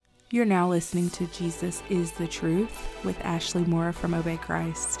You're now listening to Jesus is the Truth with Ashley Moore from Obey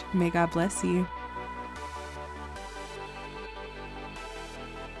Christ. May God bless you.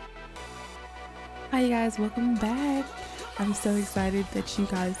 Hi, you guys. Welcome back. I'm so excited that you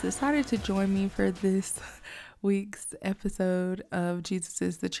guys decided to join me for this week's episode of Jesus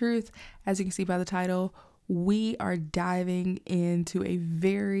is the Truth. As you can see by the title, we are diving into a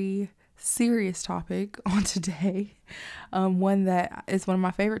very serious topic on today. One that is one of my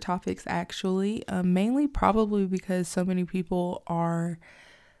favorite topics, actually, mainly probably because so many people are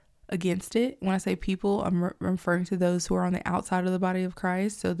against it. When I say people, I'm referring to those who are on the outside of the body of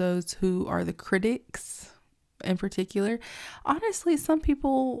Christ. So those who are the critics in particular. Honestly, some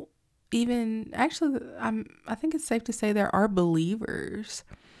people I think it's safe to say there are believers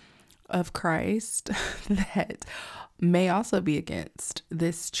of Christ that may also be against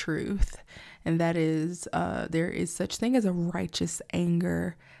this truth, and that is there is such thing as a righteous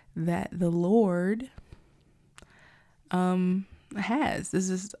anger that the Lord has. This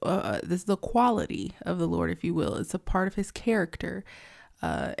is the quality of the Lord, if you will. It's a part of his character,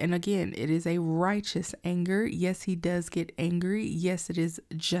 and again, it is a righteous anger. Yes, he does get angry. Yes, it is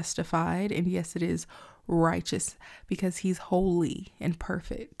justified, and yes, it is righteous because he's holy and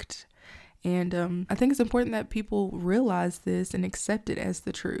perfect. And I think it's important that people realize this and accept it as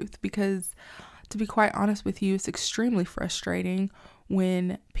the truth, because to be quite honest with you, it's extremely frustrating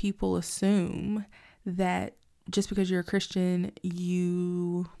when people assume that just because you're a Christian,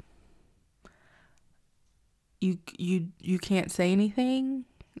 you can't say anything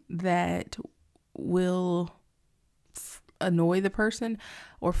that will annoy the person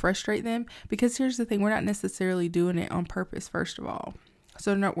or frustrate them. Because here's the thing, we're not necessarily doing it on purpose, first of all.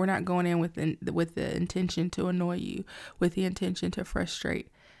 So we're not going in with the intention to annoy you, with the intention to frustrate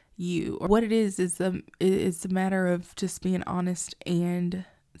you. What it is a matter of just being honest and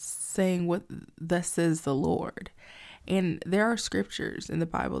saying what thus says the Lord. And there are scriptures in the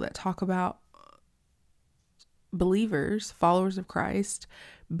Bible that talk about believers, followers of Christ,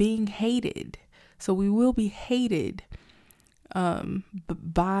 being hated. So we will be hated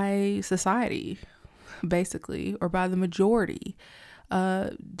by society, basically, or by the majority.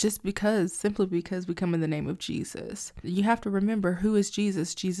 Simply because we come in the name of Jesus. You have to remember, who is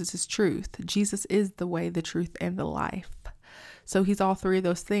Jesus? Jesus is truth. Jesus is the way, the truth, and the life. So he's all three of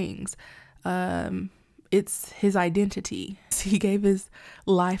those things. It's his identity. He gave his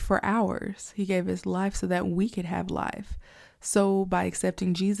life for ours. He gave his life so that we could have life. So by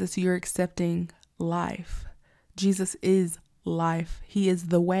accepting Jesus, you're accepting life. Jesus is life. He is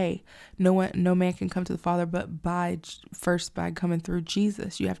the way. No man can come to the Father but by coming through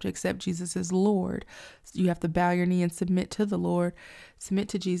Jesus. You have to accept Jesus as Lord. You have to bow your knee and submit to the Lord, submit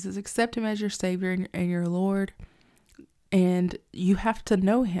to Jesus, accept him as your Savior and your Lord. And you have to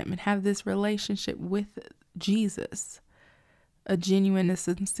know him and have this relationship with Jesus, a genuine and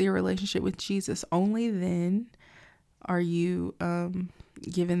sincere relationship with Jesus. Only then are you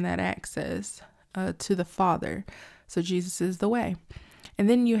given that access to the Father. So Jesus is the way. And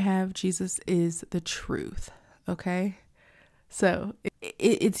then you have Jesus is the truth. Okay? So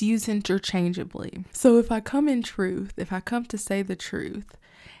it's used interchangeably. So if I come in truth, if I come to say the truth,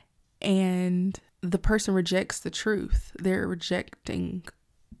 and the person rejects the truth, they're rejecting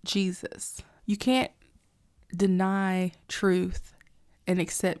Jesus. You can't deny truth and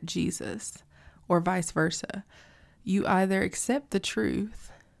accept Jesus, or vice versa. You either accept the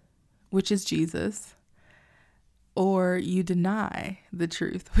truth, which is Jesus, or you deny the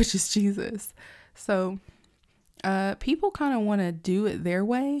truth, which is Jesus. So people kind of want to do it their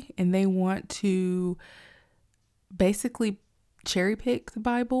way, and they want to basically cherry pick the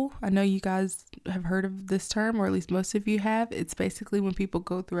Bible. I know you guys have heard of this term, or at least most of you have. It's basically when people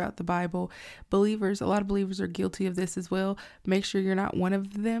go throughout the Bible. A lot of believers are guilty of this as well. Make sure you're not one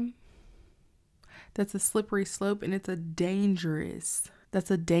of them. That's a slippery slope, and that's a dangerous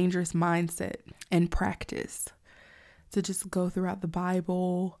mindset and practice, to just go throughout the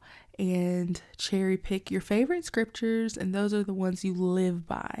Bible and cherry pick your favorite scriptures, and those are the ones you live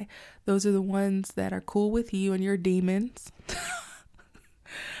by. Those are the ones that are cool with you and your demons.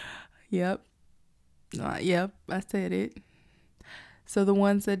 Yep, I said it. So the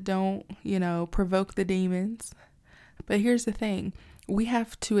ones that don't, provoke the demons. But here's the thing. We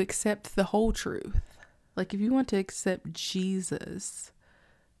have to accept the whole truth. Like, if you want to accept Jesus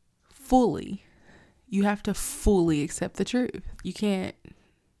fully, you have to fully accept the truth. You can't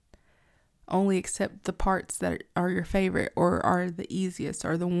only accept the parts that are your favorite, or are the easiest,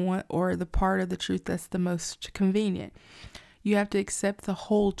 or the one, or the part of the truth that's the most convenient. You have to accept the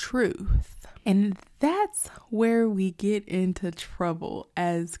whole truth. And that's where we get into trouble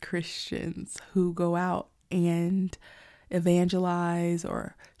as Christians who go out and evangelize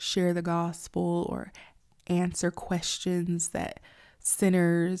or share the gospel or answer questions that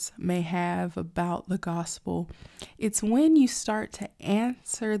sinners may have about the gospel. It's when you start to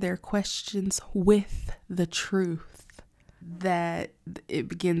answer their questions with the truth that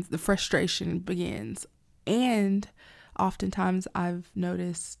the frustration begins. And oftentimes I've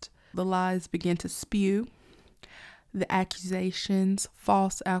noticed the lies begin to spew, the accusations,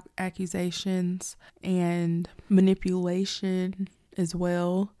 false accusations, and manipulation as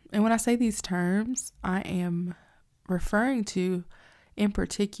well. And when I say these terms, I am referring to, in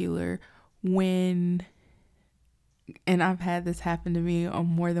particular, and I've had this happen to me on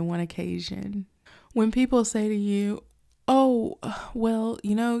more than one occasion, when people say to you, oh, well,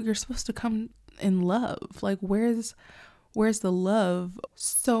 you're supposed to come in love. Like, where's the love?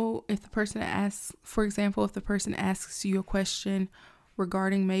 So if the person asks, for example, if the person asks you a question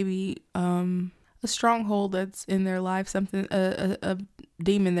regarding maybe a stronghold that's in their life, something, a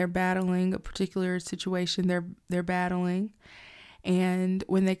demon they're battling, a particular situation they're battling, and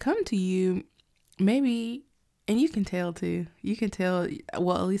when they come to you, maybe, and you can tell,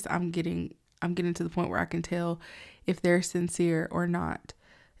 well, at least I'm getting to the point where I can tell if they're sincere or not,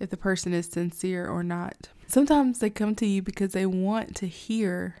 if the person is sincere or not. Sometimes they come to you because they want to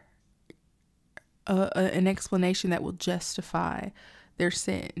hear an explanation that will justify their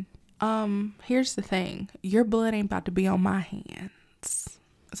sin. Here's the thing. Your blood ain't about to be on my hands.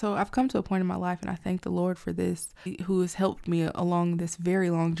 So I've come to a point in my life, and I thank the Lord for this, who has helped me along this very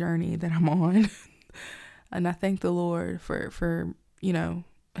long journey that I'm on. And I thank the Lord for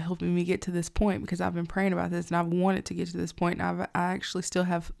helping me get to this point, because I've been praying about this and I've wanted to get to this point, and I actually still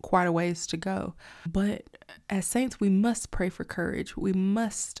have quite a ways to go. But as saints, we must pray for courage. We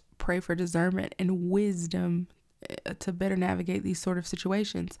must pray for discernment and wisdom to better navigate these sort of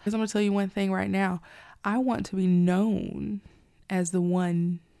situations. Because I'm going to tell you one thing right now. I want to be known as the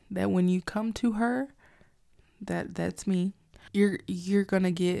one that when you come to her, that's me. You're going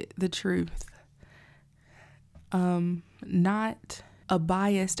to get the truth. Not a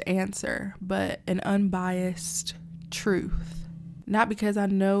biased answer, but an unbiased truth. Not because I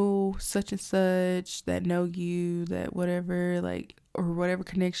know such and such, that know you, that whatever, or whatever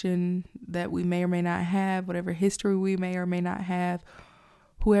connection that we may or may not have, whatever history we may or may not have,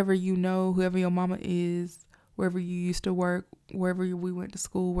 whoever you know, whoever your mama is, wherever you used to work, wherever we went to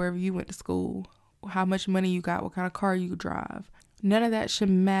school, wherever you went to school, how much money you got, what kind of car you drive. None of that should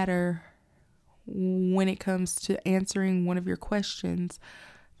matter when it comes to answering one of your questions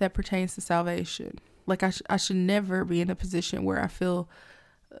that pertains to salvation. Like, I should never be in a position where I feel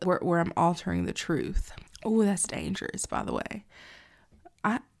where I'm altering the truth. Oh, that's dangerous, by the way.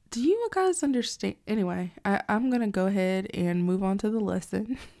 Do you guys understand? Anyway, I'm going to go ahead and move on to the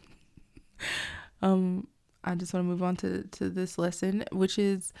lesson. I just want to move on to this lesson, which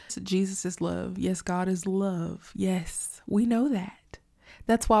is Jesus is love. Yes, God is love. Yes, we know that.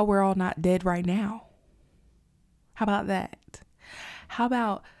 That's why we're all not dead right now. How about that? How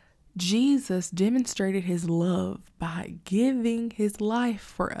about Jesus demonstrated his love by giving his life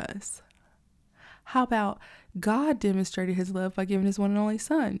for us? How about God demonstrated his love by giving his one and only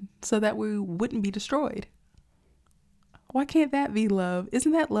son so that we wouldn't be destroyed? Why can't that be love?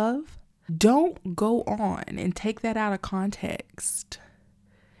 Isn't that love? Don't go on and take that out of context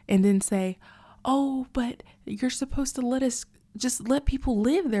and then say, oh, but you're supposed to just let people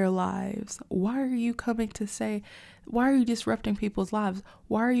live their lives. Why are you coming to say, why are you disrupting people's lives?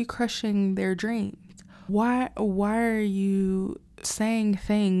 Why are you crushing their dreams? Why are you saying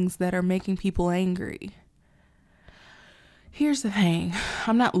things that are making people angry? Here's the thing.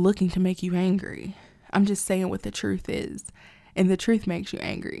 I'm not looking to make you angry. I'm just saying what the truth is. And the truth makes you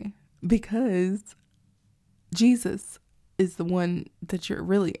angry because Jesus is the one that you're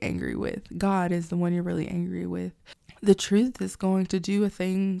really angry with. God is the one you're really angry with. The truth is going to do a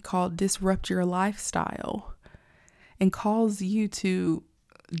thing called disrupt your lifestyle and cause you to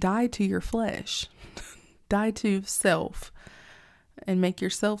die to your flesh, die to self, and make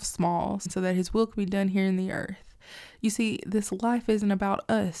yourself small so that his will can be done here in the earth. You see, this life isn't about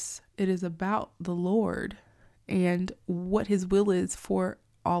us. It is about the Lord and what his will is for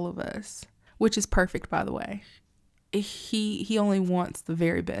all of us, which is perfect, by the way. He only wants the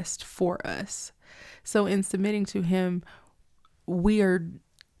very best for us. So in submitting to him, we're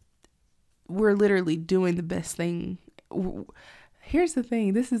literally doing the best thing. Here's the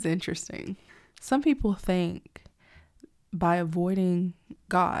thing. This is interesting. Some people think by avoiding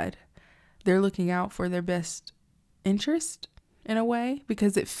God, they're looking out for their best interest. in a way,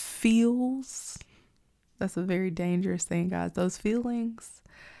 because it feels, that's a very dangerous thing, guys. Those feelings,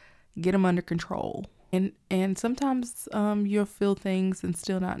 get them under control. And sometimes you'll feel things and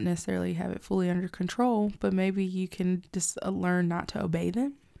still not necessarily have it fully under control, but maybe you can just learn not to obey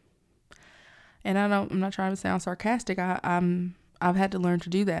them. And I'm not trying to sound sarcastic. I've had to learn to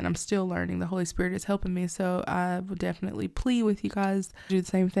do that, and I'm still learning. The Holy Spirit is helping me, so I would definitely plead with you guys to do the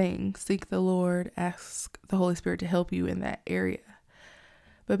same thing. Seek the Lord, ask the Holy Spirit to help you in that area.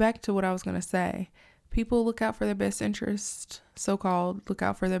 But back to what I was going to say. People look out for their best interest, so-called look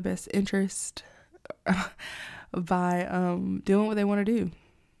out for their best interest by doing what they want to do.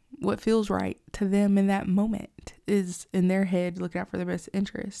 What feels right to them in that moment is in their head looking out for their best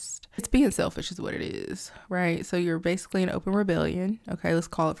interest. It's being selfish is what it is, right? So you're basically in open rebellion. Okay, let's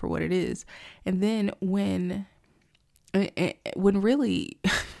call it for what it is. And then when really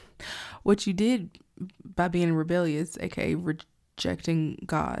what you did by being rebellious, aka rejecting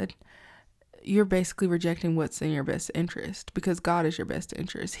God, you're basically rejecting what's in your best interest, because God is your best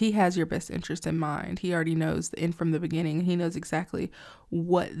interest. He has your best interest in mind. He already knows the end from the beginning. He knows exactly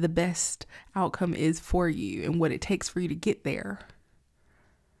what the best outcome is for you and what it takes for you to get there.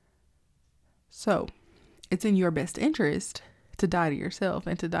 So it's in your best interest to die to yourself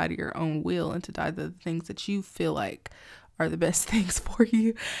and to die to your own will and to die to the things that you feel like are the best things for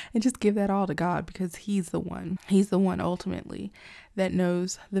you, and just give that all to God, because He's the one ultimately that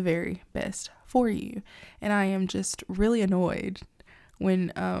knows the very best for you. And I am just really annoyed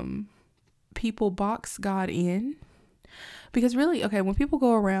when people box God in, because really, okay, when people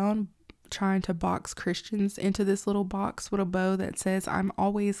go around trying to box Christians into this little box with a bow that says I'm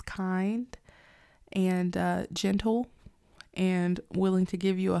always kind and gentle and willing to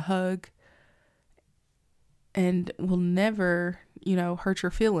give you a hug and will never, hurt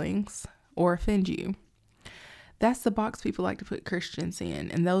your feelings or offend you. That's the box people like to put Christians in.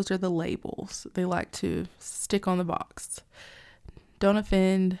 And those are the labels they like to stick on the box. Don't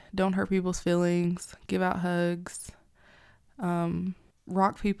offend, don't hurt people's feelings, give out hugs,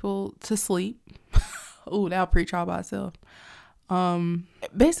 rock people to sleep. Oh, that'll preach all by itself.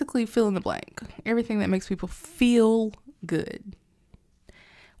 Basically fill in the blank. Everything that makes people feel good.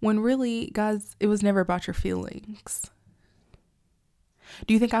 When really, guys, it was never about your feelings.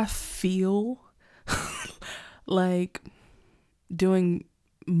 Do you think I feel like doing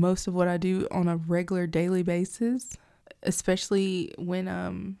most of what I do on a regular daily basis, especially when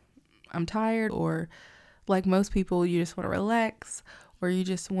I'm tired, or like most people, you just want to relax, or you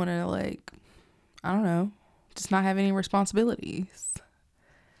just want to I don't know, just not have any responsibilities.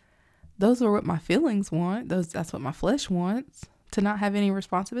 Those are what my feelings want. That's what my flesh wants. To not have any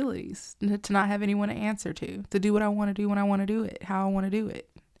responsibilities, to not have anyone to answer to do what I want to do when I want to do it, how I want to do it.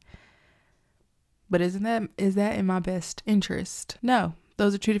 But is that in my best interest? No,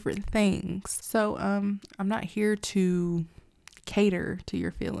 those are two different things. So I'm not here to cater to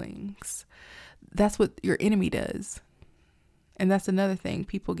your feelings. That's what your enemy does. And that's another thing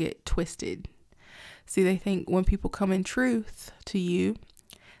people get twisted. See, they think when people come in truth to you,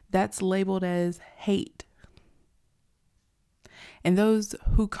 that's labeled as hate. And those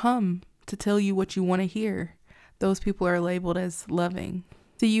who come to tell you what you want to hear, those people are labeled as loving.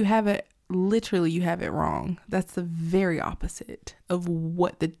 So you have it wrong. That's the very opposite of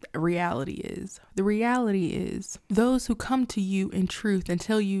what the reality is. The reality is those who come to you in truth and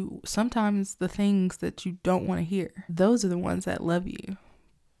tell you sometimes the things that you don't want to hear, those are the ones that love you,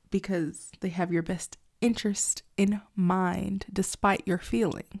 because they have your best interest in mind despite your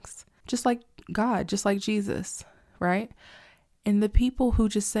feelings. Just like God, just like Jesus, right? And the people who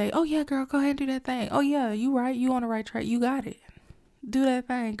just say, oh yeah, girl, go ahead and do that thing. Oh yeah, you right. You on the right track. You got it. Do that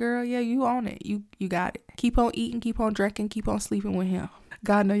thing, girl. Yeah, you on it. You got it. Keep on eating, keep on drinking, keep on sleeping with Him.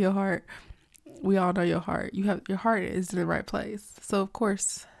 God know your heart. We all know your heart. Your heart is in the right place. So of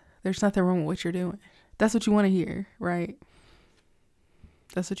course, there's nothing wrong with what you're doing. That's what you want to hear, right?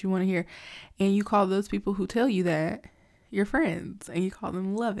 That's what you want to hear. And you call those people who tell you that your friends, and you call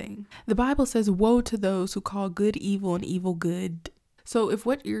them loving. The Bible says, woe to those who call good evil and evil good. So if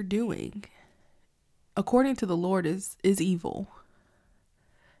what you're doing, according to the Lord, is evil,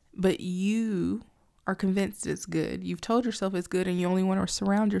 but you are convinced it's good, you've told yourself it's good, and you only want to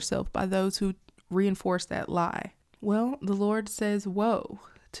surround yourself by those who reinforce that lie, well, the Lord says, woe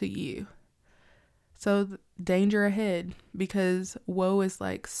to you. So danger ahead, because woe is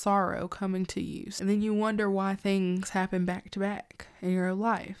like sorrow coming to you. And then you wonder why things happen back to back in your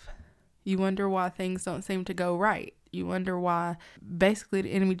life. You wonder why things don't seem to go right. You wonder why basically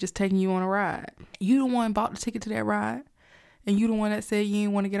the enemy just taking you on a ride. You the one bought the ticket to that ride, And you the one that said you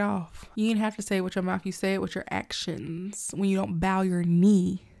didn't want to get off. You didn't have to say it with your mouth. You say it with your actions. When you don't bow your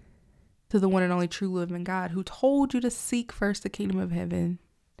knee to the one and only true living God, who told you to seek first the kingdom of heaven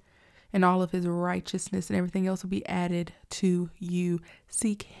and all of his righteousness, and everything else will be added to you.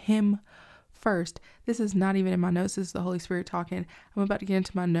 Seek him first. This is not even in my notes. This is the Holy Spirit talking. I'm about to get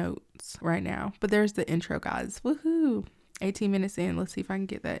into my notes right now. But there's the intro, guys. Woohoo! 18 minutes in. Let's see if I can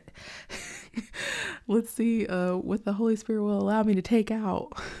get that. Let's see what the Holy Spirit will allow me to take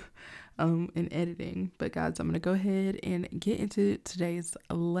out in editing. But guys, I'm going to go ahead and get into today's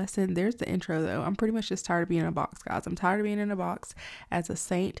lesson. There's the intro though. I'm pretty much just tired of being in a box, guys. I'm tired of being in a box as a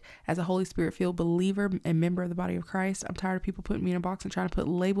saint, as a Holy Spirit filled believer and member of the body of Christ. I'm tired of people putting me in a box and trying to put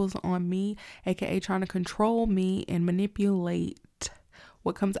labels on me, aka trying to control me and manipulate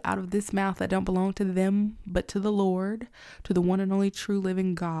what comes out of this mouth that don't belong to them, but to the Lord, to the one and only true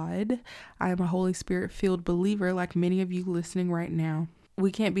living God. I am a Holy Spirit filled believer like many of you listening right now. We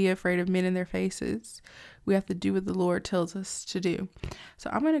can't be afraid of men in their faces. We have to do what the Lord tells us to do.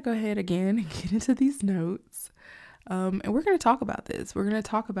 So I'm going to go ahead again and get into these notes. And we're going to talk about this. We're going to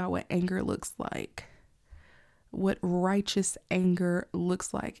talk about what anger looks like, what righteous anger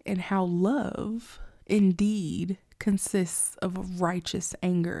looks like, and how love indeed consists of righteous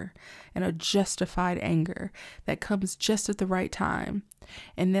anger and a justified anger that comes just at the right time.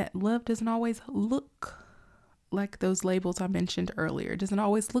 And that love doesn't always look like those labels I mentioned earlier. It doesn't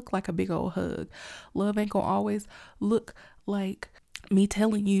always look like a big old hug. Love ain't gonna always look like me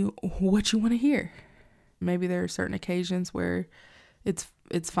telling you what you want to hear. Maybe there are certain occasions where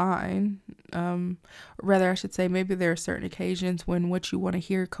it's fine. Rather, I should say, maybe there are certain occasions when what you want to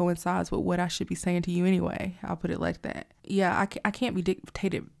hear coincides with what I should be saying to you anyway. I'll put it like that. Yeah, I can't be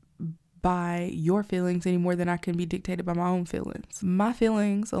dictated by your feelings any more than I can be dictated by my own feelings. My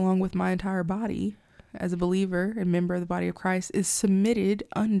feelings, along with my entire body, as a believer and member of the body of Christ, is submitted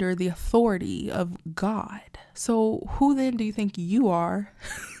under the authority of God. So who then do you think you are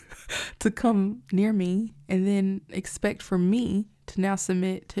to come near me and then expect for me to now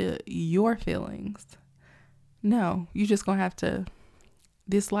submit to your feelings? No, you just gonna have to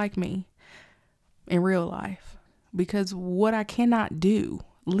dislike me in real life, because what I cannot do,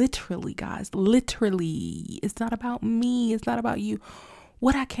 literally, guys, literally, it's not about me, it's not about you.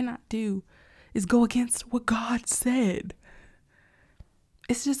 What I cannot do is go against what God said.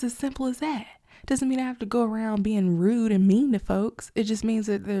 It's just as simple as that. Doesn't mean I have to go around being rude and mean to folks. It just means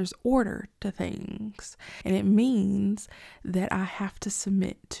that there's order to things. And it means that I have to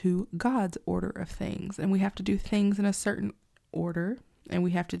submit to God's order of things. And we have to do things in a certain order. And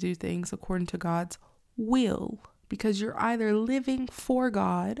we have to do things according to God's will. Because you're either living for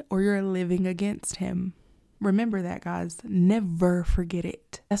God or you're living against him. Remember that, guys. Never forget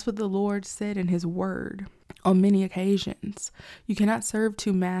it. That's what the Lord said in his word on many occasions. You cannot serve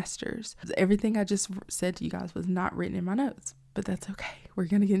two masters. Everything I just said to you guys was not written in my notes, but that's okay. We're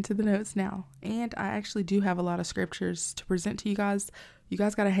going to get into the notes now. And I actually do have a lot of scriptures to present to you guys. You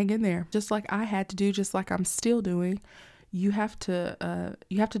guys got to hang in there. Just like I had to do, just like I'm still doing. You have to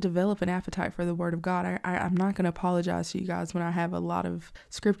develop an appetite for the word of God. I'm not going to apologize to you guys when I have a lot of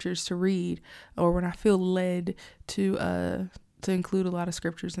scriptures to read, or when I feel led to include a lot of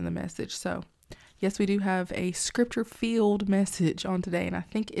scriptures in the message. So yes, we do have a scripture filled message on today. And I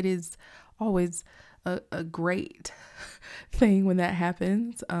think it is always a great thing when that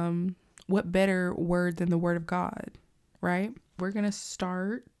happens. What better word than the word of God, right? We're going to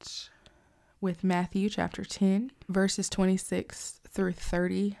start with Matthew chapter 10, verses 26 through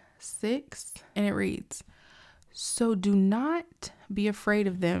 36. And it reads, "So do not be afraid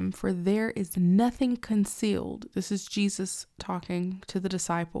of them, for there is nothing concealed." This is Jesus talking to the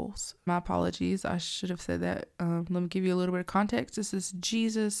disciples. My apologies. I should have said that. Let me give you a little bit of context. This is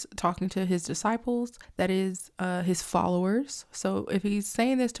Jesus talking to his disciples. That is his followers. So if he's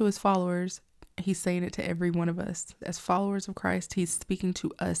saying this to his followers, he's saying it to every one of us. As followers of Christ, he's speaking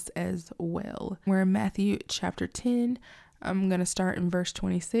to us as well. We're in Matthew chapter 10. I'm going to start in verse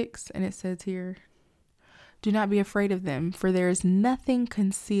 26, and it says here, "Do not be afraid of them, for there is nothing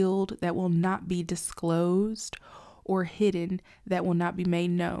concealed that will not be disclosed, or hidden that will not be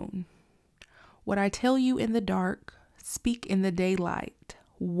made known. What I tell you in the dark, speak in the daylight.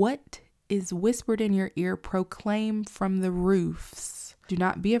 What is whispered in your ear, proclaim from the roofs. Do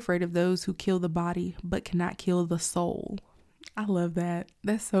not be afraid of those who kill the body, but cannot kill the soul." I love that.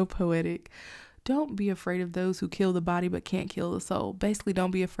 That's so poetic. Don't be afraid of those who kill the body, but can't kill the soul. Basically,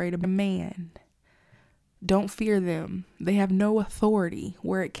 don't be afraid of a man. Don't fear them. They have no authority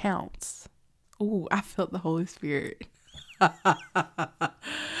where it counts. Oh, I felt the Holy Spirit.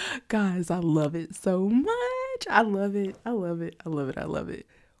 Guys, I love it so much. I love it. I love it. I love it. I love it.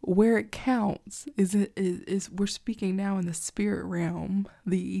 Where it counts is we're speaking now in the spirit realm,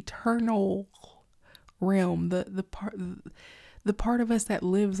 the eternal realm, the part of us that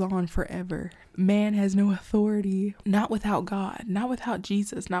lives on forever. Man has no authority, not without God, not without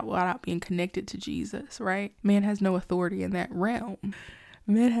Jesus, not without being connected to Jesus, right? Man has no authority in that realm.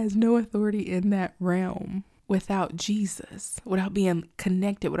 Man has no authority in that realm without Jesus, without being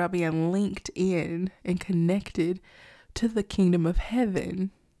connected, without being linked in and connected to the kingdom of heaven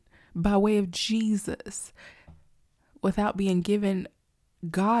by way of Jesus, without being given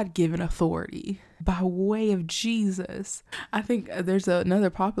God-given authority by way of Jesus. I think there's another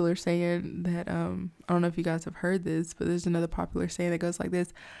popular saying that I don't know if you guys have heard this, but there's another popular saying that goes like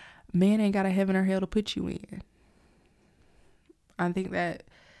this: man ain't got a heaven or hell to put you in. I think that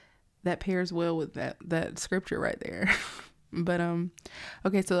pairs well with that scripture right there. But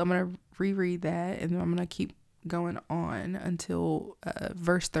okay, so I'm gonna reread that, and then I'm gonna keep going on until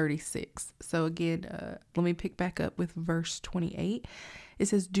verse 36. So again, let me pick back up with verse 28. It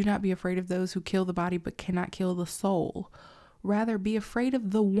says, do not be afraid of those who kill the body but cannot kill the soul. Rather, be afraid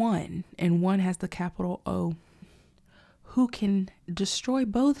of the one, and one has the capital O, who can destroy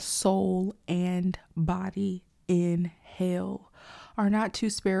both soul and body in hell. Are not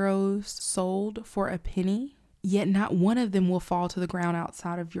 2 sparrows sold for a penny? Yet not one of them will fall to the ground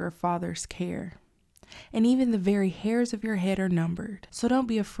outside of your Father's care. And even the very hairs of your head are numbered. So don't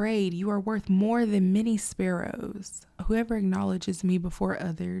be afraid, you are worth more than many sparrows. Whoever acknowledges me before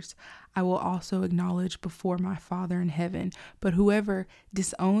others, I will also acknowledge before my Father in heaven. But whoever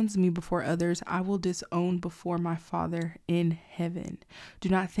disowns me before others, I will disown before my Father in heaven. Do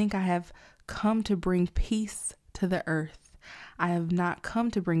not think I have come to bring peace to the earth. I have not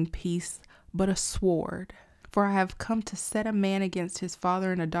come to bring peace, but a sword. For I have come to set a man against his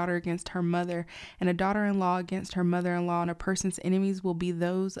father, and a daughter against her mother, and a daughter-in-law against her mother-in-law, and a person's enemies will be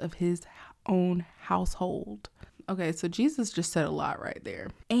those of his own household. Okay, so Jesus just said a lot right there.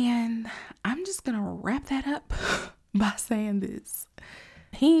 And I'm just going to wrap that up by saying this.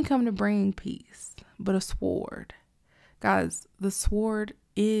 He ain't come to bring peace, but a sword. Guys, the sword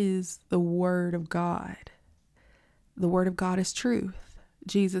is the word of God. The word of God is truth.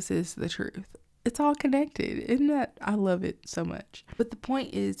 Jesus is the truth. It's all connected. Isn't that? I love it so much. But the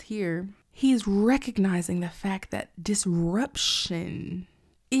point is here, he's recognizing the fact that disruption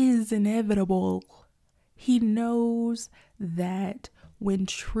is inevitable. He knows that when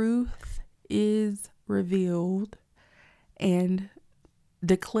truth is revealed and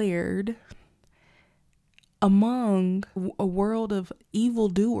declared among a world of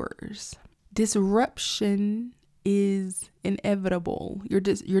evildoers, disruption is inevitable. You're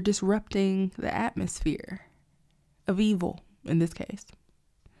disrupting the atmosphere of evil in this case.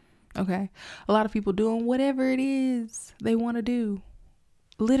 Okay? A lot of people doing whatever it is they want to do.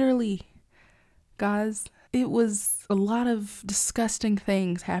 Literally, guys, it was a lot of disgusting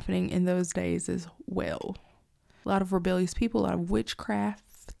things happening in those days as well. A lot of rebellious people, a lot of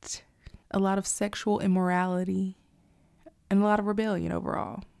witchcraft, a lot of sexual immorality, and a lot of rebellion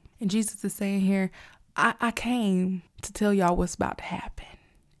overall. And Jesus is saying here, I came to tell y'all what's about to happen.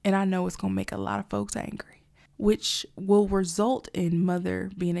 And I know it's going to make a lot of folks angry, which will result in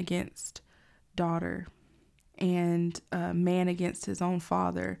mother being against daughter and man against his own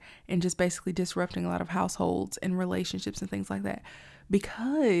father, and just basically disrupting a lot of households and relationships and things like that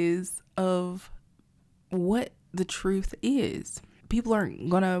because of what the truth is. People aren't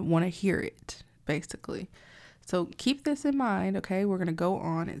going to want to hear it, basically. So keep this in mind, okay? We're going to go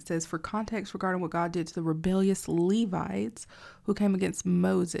on. It says, for context regarding what God did to the rebellious Levites who came against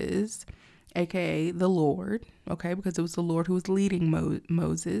Moses, aka the Lord, okay? Because it was the Lord who was leading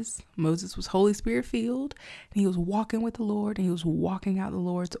Moses. Moses was Holy Spirit filled, and he was walking with the Lord, and he was walking out the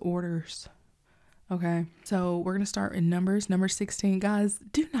Lord's orders, okay? So we're going to start in Numbers 16. Guys,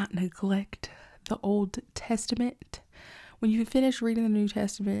 do not neglect the Old Testament. When you finish reading the New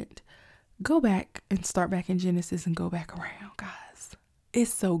Testament, go back and start back in Genesis and go back around, guys.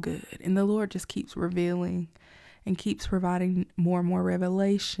 It's so good. And the Lord just keeps revealing and keeps providing more and more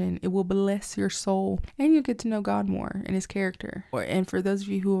revelation. It will bless your soul, and you'll get to know God more and his character. And for those of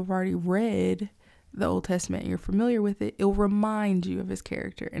you who have already read the Old Testament and you're familiar with it, it'll remind you of his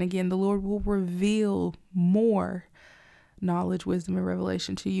character. And again, the Lord will reveal more knowledge, wisdom, and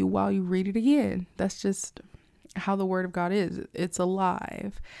revelation to you while you read it again. That's just how the word of God is. It's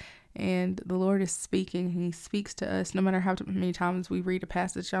alive. And the Lord is speaking. He speaks to us no matter how many times we read a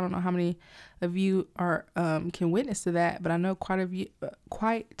passage. I don't know how many of you are can witness to that, but I know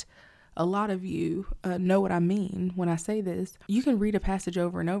quite a lot of you know what I mean when I say this. You can read a passage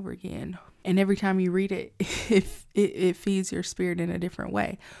over and over again, and every time you read it, it feeds your spirit in a different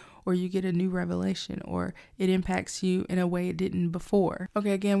way, or you get a new revelation, or it impacts you in a way it didn't before.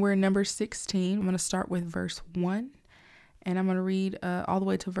 Okay, again, we're in Numbers 16. I'm going to start with verse 1, and I'm going to read all the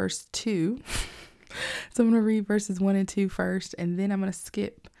way to verse 2. So I'm going to read verses 1 and 2 first, and then I'm going to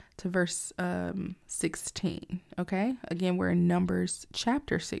skip to verse 16. Okay, again, we're in Numbers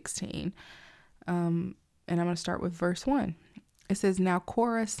chapter 16, and I'm going to start with verse 1. It says, "Now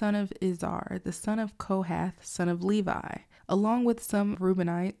Korah, son of Izhar, the son of Kohath, son of Levi, along with some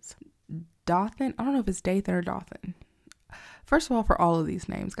Reubenites, Dathan," I don't know if it's Dathan or Dathan. First of all, for all of these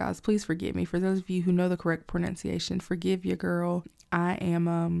names, guys, please forgive me. For those of you who know the correct pronunciation, forgive your girl. I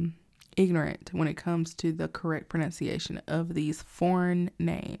am ignorant when it comes to the correct pronunciation of these foreign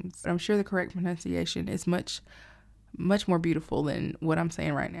names. But I'm sure the correct pronunciation is much more beautiful than what I'm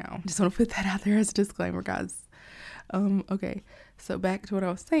saying right now. Just want to put that out there as a disclaimer, guys. Okay, so back to what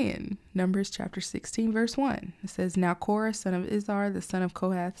I was saying. Numbers chapter 16, verse 1. It says, "Now Korah, son of Izhar, the son of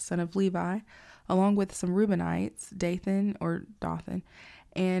Kohath, son of Levi, along with some Reubenites, Dathan,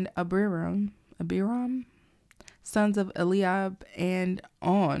 and Abiram, sons of Eliab, and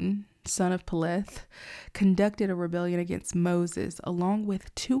On, son of Peleth, conducted a rebellion against Moses, along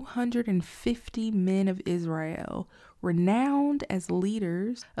with 250 men of Israel, renowned as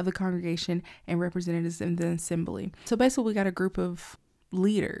leaders of the congregation and representatives in the assembly." So basically, we got a group of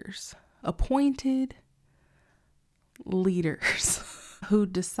leaders, appointed leaders, who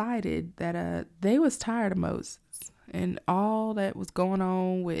decided that they was tired of Moses and all that was going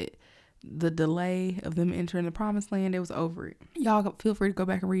on with the delay of them entering the promised land. It was over it. Y'all feel free to go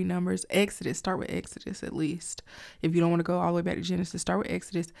back and read Numbers. Exodus, start with Exodus at least. If you don't want to go all the way back to Genesis, start with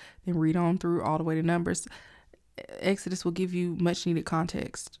Exodus, then read on through all the way to Numbers. Exodus will give you much needed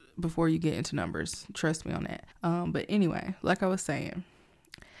context before you get into Numbers. Trust me on that. But anyway, like I was saying,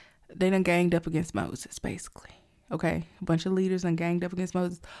 they done ganged up against Moses, basically. Okay, a bunch of leaders done ganged up against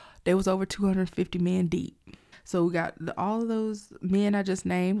Moses. There was over 250 men deep. So we got all of those men I just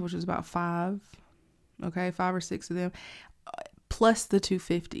named, which was about 5 or 6 of them, plus the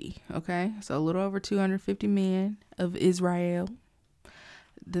 250. Okay, so a little over 250 men of Israel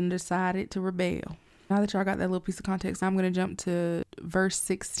then decided to rebel. Now that y'all got that little piece of context, I'm going to jump to verse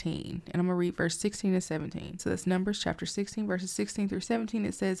 16, and I'm going to read verse 16 and 17. So that's Numbers chapter 16, verses 16 through 17.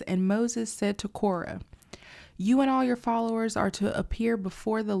 It says, "And Moses said to Korah, 'You and all your followers are to appear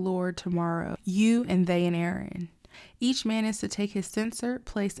before the Lord tomorrow, you and they and Aaron. Each man is to take his censer,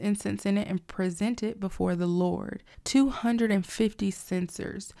 place incense in it, and present it before the Lord. 250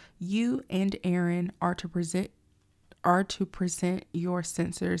 censers. You and Aaron are to present your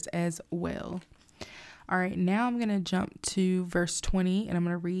censers as well.'" All right, now I'm going to jump to verse 20, and I'm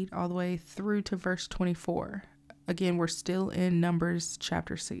going to read all the way through to verse 24. Again, we're still in Numbers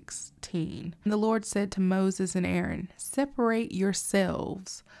chapter 16. "And the Lord said to Moses and Aaron, 'Separate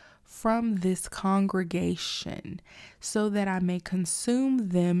yourselves from this congregation, so that I may consume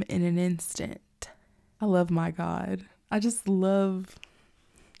them in an instant.'" I love my God. I just love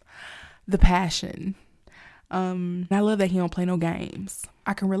the passion. I love that he don't play no games.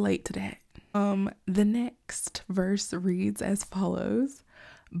 I can relate to that. The next verse reads as follows.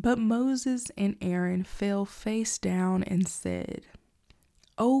 "But Moses and Aaron fell face down and said,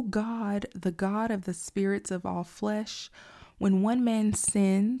 'O God, the God of the spirits of all flesh, when one man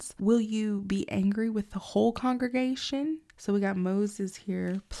sins, will you be angry with the whole congregation?'" So we got Moses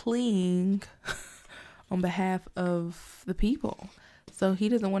here pleading on behalf of the people. So he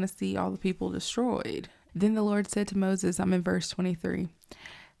doesn't want to see all the people destroyed. "Then the Lord said to Moses," I'm in verse 23.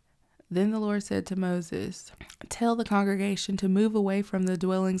 "Then the Lord said to Moses, 'Tell the congregation to move away from the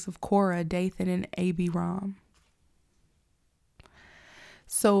dwellings of Korah, Dathan, and Abiram.'"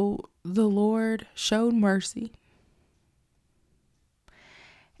 So the Lord showed mercy.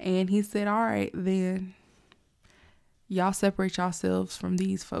 And he said, "All right, then y'all separate yourselves from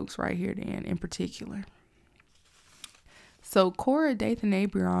these folks right here then in particular." So Korah, Dathan, and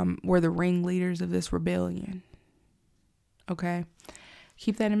Abiram were the ringleaders of this rebellion. Okay?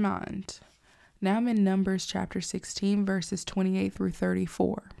 Keep that in mind. Now I'm in Numbers chapter 16, verses 28 through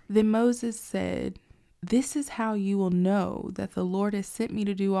 34. "Then Moses said, 'This is how you will know that the Lord has sent me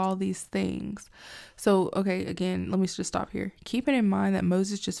to do all these things.'" So, okay, again, let me just stop here. Keep it in mind that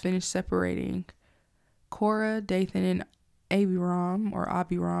Moses just finished separating Korah, Dathan, and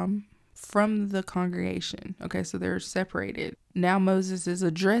Abiram from the congregation. Okay, so they're separated. Now Moses is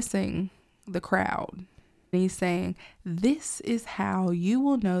addressing the crowd. And he's saying, this is how you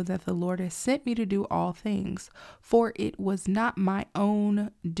will know that the Lord has sent me to do all things, for it was not my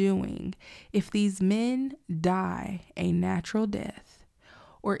own doing. If these men die a natural death,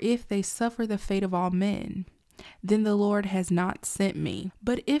 or if they suffer the fate of all men, then the Lord has not sent me.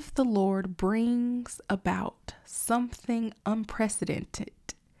 But if the Lord brings about something unprecedented,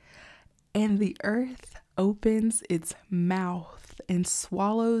 and the earth opens its mouth and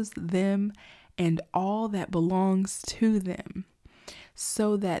swallows them and all that belongs to them,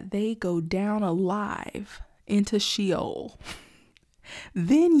 so that they go down alive into Sheol,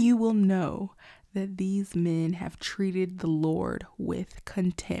 then you will know that these men have treated the Lord with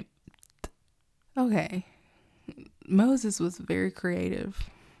contempt. Okay, Moses was very creative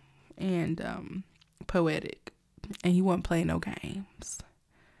and poetic, and he wasn't playing no games.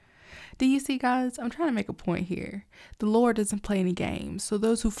 Do you see, guys? I'm trying to make a point here. The Lord doesn't play any games. So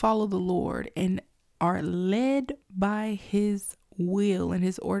those who follow the Lord and are led by his will and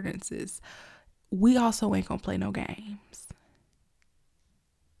his ordinances, we also ain't gonna play no games.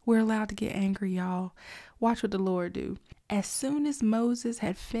 We're allowed to get angry, y'all. Watch what the Lord do. As soon as Moses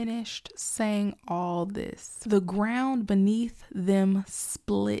had finished saying all this, the ground beneath them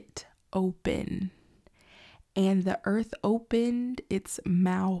split open, and the earth opened its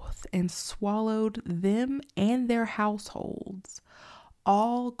mouth and swallowed them and their households,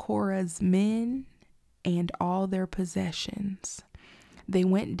 all Korah's men and all their possessions. They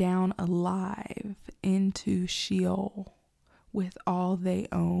went down alive into Sheol with all they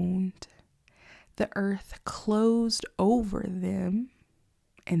owned. The earth closed over them,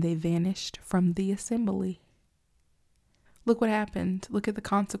 and they vanished from the assembly. Look what happened. Look at the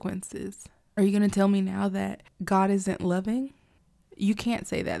consequences. Are you going to tell me now that God isn't loving? You can't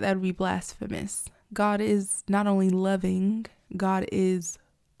say that. That would be blasphemous. God is not only loving, God is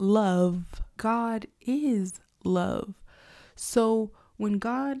love. God is love. So when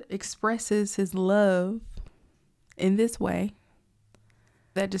God expresses his love in this way,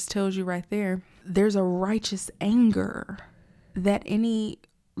 that just tells you right there, there's a righteous anger that any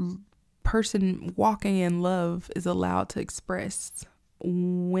person walking in love is allowed to express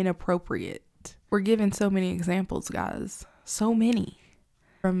when appropriate. We're given so many examples, guys. So many.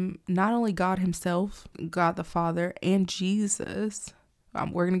 From not only God himself, God the Father, and Jesus.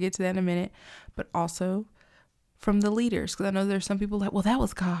 We're going to get to that in a minute. But also from the leaders. Because I know there's some people like, well, that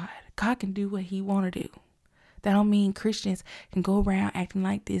was God. God can do what he want to do. That don't mean Christians can go around acting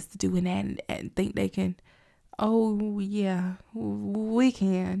like this, doing that, and think they can. Oh, yeah, we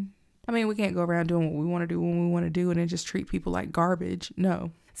can. I mean, we can't go around doing what we want to do when we want to do it and just treat people like garbage.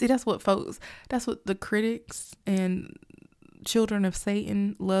 No. See, that's what the critics and children of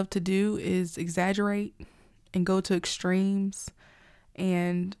Satan love to do, is exaggerate and go to extremes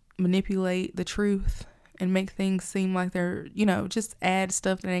and manipulate the truth and make things seem like they're, just add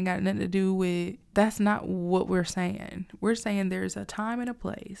stuff that ain't got nothing to do with. That's not what we're saying. We're saying there's a time and a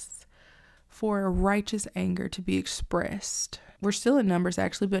place for a righteous anger to be expressed. We're still in Numbers,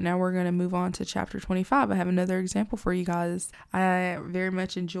 actually, but now we're going to move on to chapter 25. I have another example for you guys. I very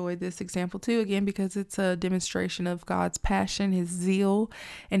much enjoyed this example too, again, because it's a demonstration of God's passion, his zeal,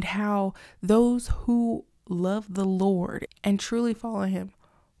 and how those who love the Lord and truly follow him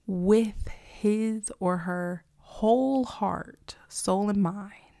with his or her whole heart, soul, and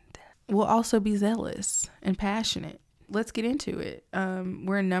mind will also be zealous and passionate. Let's get into it.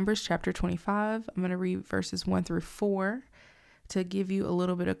 We're in Numbers chapter 25. I'm going to read verses 1 through 4 to give you a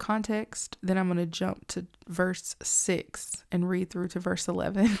little bit of context. Then I'm going to jump to verse 6 and read through to verse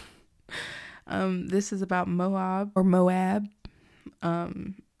 11. This is about Moab,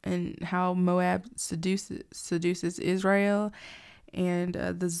 and how Moab seduces Israel, and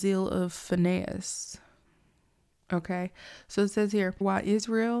the zeal of Phinehas. Okay, so it says here, while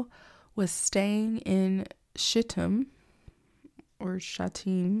Israel was staying in Shittim, or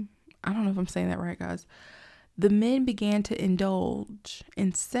Shatim, I don't know if I'm saying that right, guys, the men began to indulge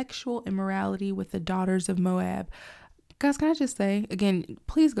in sexual immorality with the daughters of Moab. Guys, can I just say, again,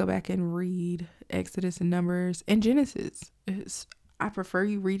 please go back and read Exodus and Numbers and Genesis. I prefer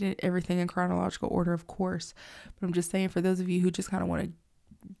you read everything in chronological order, of course, but I'm just saying, for those of you who just kind of want to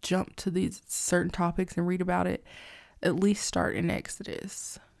jump to these certain topics and read about it, at least start in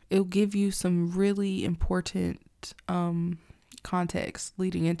Exodus. It'll give you some really important context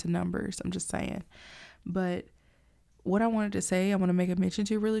leading into Numbers. I'm just saying. But what I wanted to say, I want to make a mention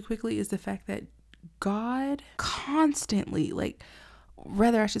to really quickly, is the fact that God constantly,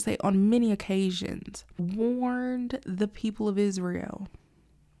 I should say on many occasions, warned the people of Israel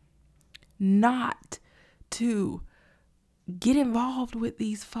not to get involved with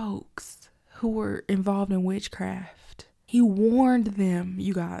these folks who were involved in witchcraft. He warned them,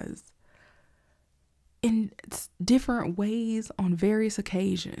 you guys, in different ways on various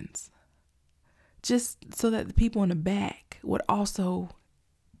occasions, just so that the people in the back would also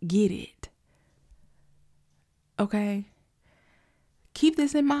get it. Okay? Keep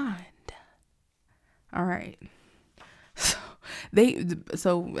this in mind. All right.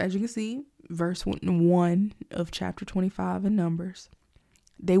 So as you can see, verse 1 of chapter 25 in Numbers,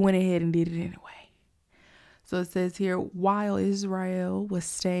 they went ahead and did it anyway. So it says here, while Israel was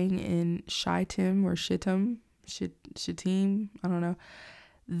staying in Shittim, I don't know,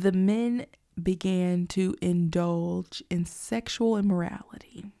 the men began to indulge in sexual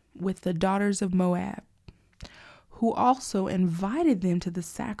immorality with the daughters of Moab, who also invited them to the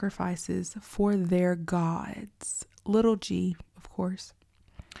sacrifices for their gods. Little g, of course.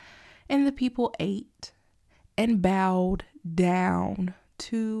 And the people ate and bowed down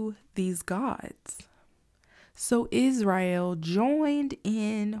to these gods. So Israel joined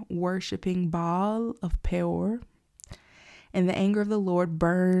in worshiping Baal of Peor, and the anger of the Lord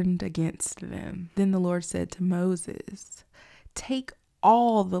burned against them. Then the Lord said to Moses, take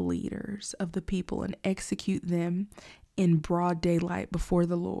all the leaders of the people and execute them in broad daylight before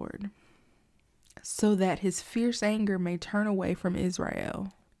the Lord, so that his fierce anger may turn away from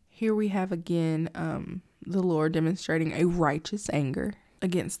Israel. Here we have again the Lord demonstrating a righteous anger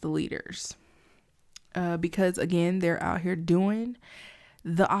against the leaders. Because again, they're out here doing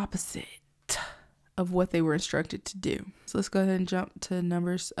the opposite of what they were instructed to do. So let's go ahead and jump to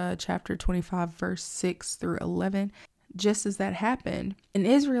Numbers chapter 25, verse 6 through 11. Just as that happened, an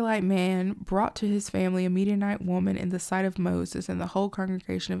Israelite man brought to his family a Midianite woman in the sight of Moses and the whole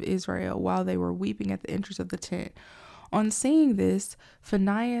congregation of Israel while they were weeping at the entrance of the tent. On seeing this,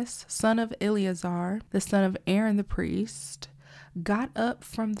 Phinehas, son of Eleazar, the son of Aaron the priest, got up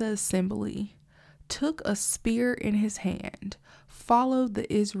from the assembly, took a spear in his hand, followed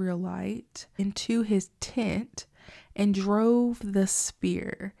the Israelite into his tent, and drove the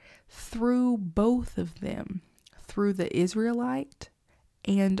spear through both of them, through the Israelite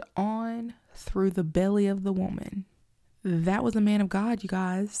and on through the belly of the woman. That was a man of God, you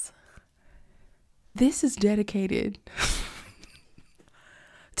guys. This is dedicated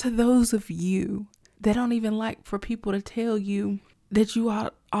to those of you that don't even like for people to tell you that you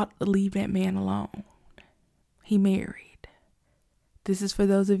ought to leave that man alone. He married. This is for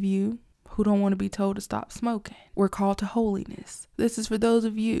those of you who don't want to be told to stop smoking. We're called to holiness. This is for those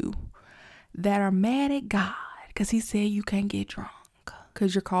of you that are mad at God because he said you can't get drunk,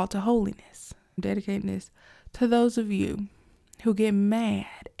 because you're called to holiness. I'm dedicating this to those of you who get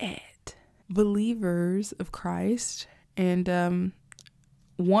mad at believers of Christ and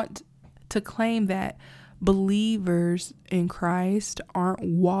want to claim that believers in Christ aren't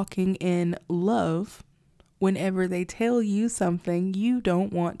walking in love whenever they tell you something you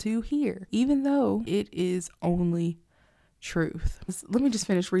don't want to hear, even though it is only truth. Let me just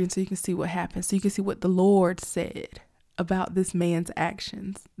finish reading so you can see what happened, so you can see what the Lord said about this man's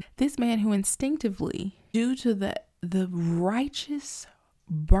actions. This man who instinctively, due to the righteous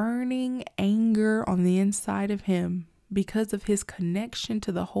burning anger on the inside of him because of his connection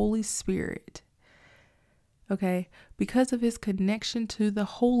to the Holy Spirit, okay, because of his connection to the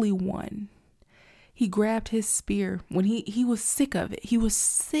Holy One, he grabbed his spear when he was sick of it. He was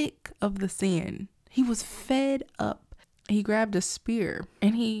sick of the sin. He was fed up. He grabbed a spear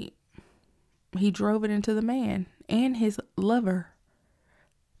and he drove it into the man and his lover,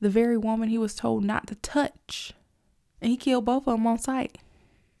 the very woman he was told not to touch. And he killed both of them on sight.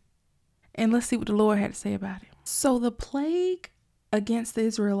 And let's see what the Lord had to say about it. So the plague against the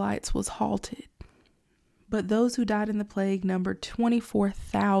Israelites was halted, but those who died in the plague numbered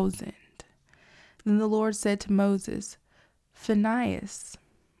 24,000. Then the Lord said to Moses, Phinehas,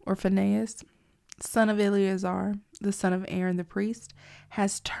 son of Eleazar, the son of Aaron the priest,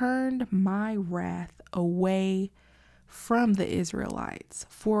 has turned my wrath away from the Israelites,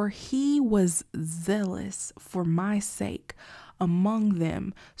 for he was zealous for my sake among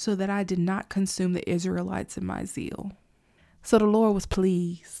them, so that I did not consume the Israelites in my zeal. So the Lord was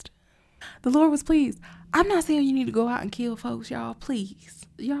pleased. The Lord was pleased. I'm not saying you need to go out and kill folks, y'all. Please.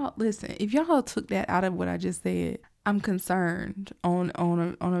 Y'all, listen, if y'all took that out of what I just said, I'm concerned on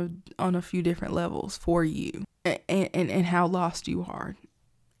a few different levels for you and how lost you are.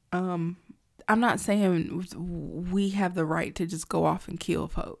 I'm not saying we have the right to just go off and kill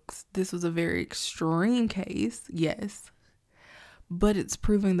folks. This was a very extreme case, yes, but it's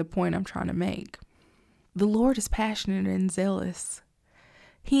proving the point I'm trying to make. The Lord is passionate and zealous.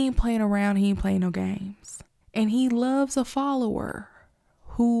 He ain't playing around. He ain't playing no games. And he loves a follower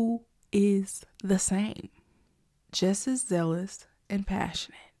who is the same, just as zealous and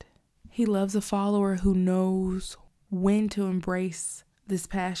passionate. He loves a follower who knows when to embrace this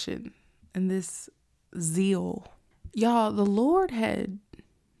passion and this zeal. Y'all, the Lord had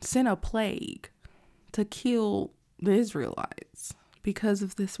sent a plague to kill the Israelites because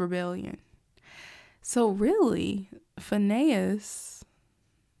of this rebellion. So really, Phinehas,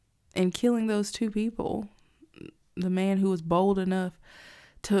 in killing those two people, the man who was bold enough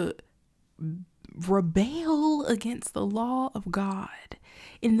to rebel against the law of God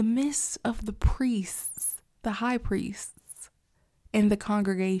in the midst of the priests, the high priests, and the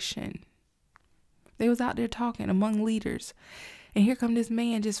congregation. They was out there talking among leaders. And here come this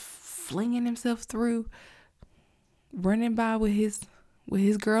man just flinging himself through, running by with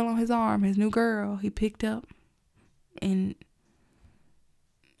his girl on his arm, his new girl he picked up in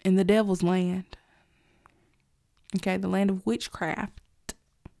the devil's land. Okay, the land of witchcraft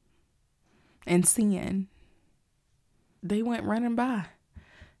and sin. They went running by.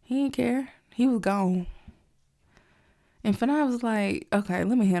 He didn't care. He was gone. And Phinehas was like, okay,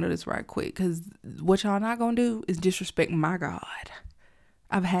 let me handle this right quick, because what y'all not going to do is disrespect my God.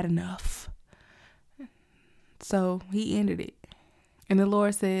 I've had enough. So he ended it. And the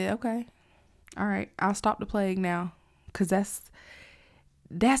Lord said, okay, all right, I'll stop the plague now, because that's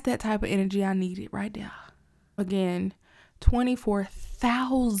that type of energy I needed right there. Again,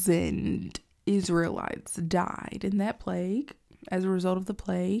 24,000 Israelites died in that plague as a result of the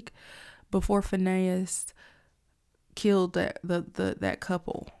plague before Phinehas killed that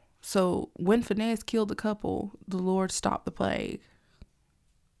couple. So when Phinehas killed the couple, the Lord stopped the plague,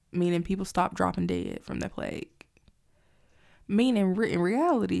 meaning people stopped dropping dead from that plague. Meaning in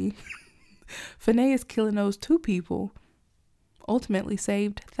reality, Phinehas killing those two people ultimately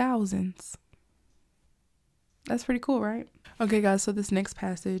saved thousands. That's pretty cool, right? Okay, guys, so this next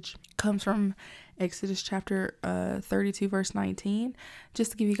passage comes from Exodus chapter 32, verse 19.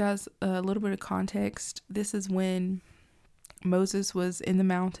 Just to give you guys a little bit of context, this is when Moses was in the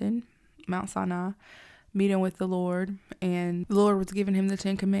mountain, Mount Sinai, meeting with the Lord, and the Lord was giving him the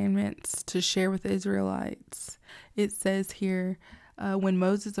 10 Commandments to share with the Israelites. It says here, when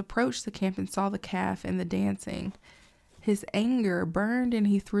Moses approached the camp and saw the calf and the dancing, his anger burned and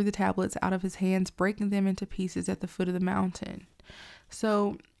he threw the tablets out of his hands, breaking them into pieces at the foot of the mountain.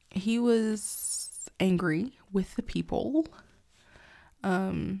 So he was angry with the people.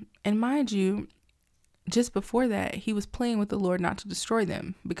 And mind you, just before that, he was pleading with the Lord not to destroy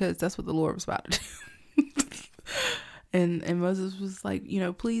them, because that's what the Lord was about to do. and Moses was like,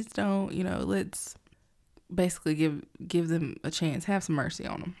 please don't, let's basically give them a chance, have some mercy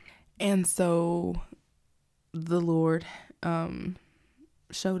on them. And so the Lord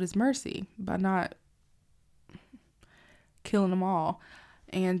showed his mercy by not killing them all.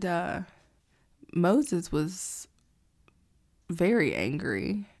 And Moses was very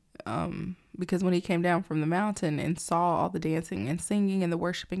angry because when he came down from the mountain and saw all the dancing and singing and the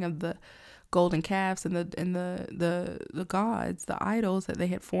worshiping of the golden calves and the gods, the idols that they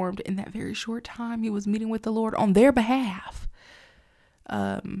had formed in that very short time he was meeting with the Lord on their behalf,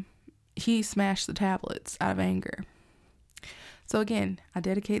 he smashed the tablets out of anger. So again, I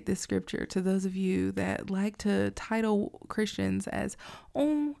dedicate this scripture to those of you that like to title Christians as,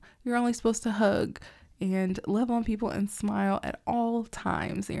 oh, you're only supposed to hug and love on people and smile at all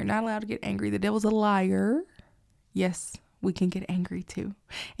times, and you're not allowed to get angry. The devil's a liar. Yes, we can get angry too.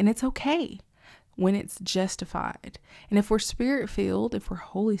 And it's okay when it's justified. And if we're spirit-filled, if we're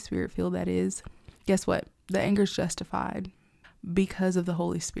Holy Spirit-filled, that is, guess what? The anger's justified because of the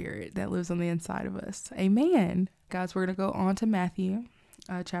Holy Spirit that lives on the inside of us. Amen. Guys, we're going to go on to Matthew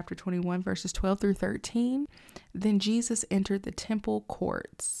chapter 21, verses 12 through 13. Then Jesus entered the temple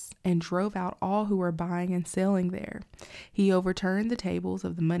courts and drove out all who were buying and selling there. He overturned the tables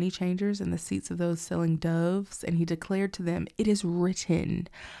of the money changers and the seats of those selling doves, and he declared to them, "It is written,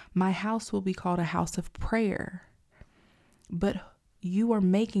 my house will be called a house of prayer, but you are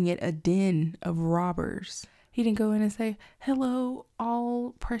making it a den of robbers." He didn't go in and say, "Hello,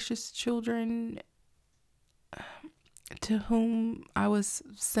 all precious children to whom I was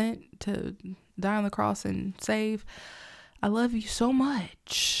sent to die on the cross and save. I love you so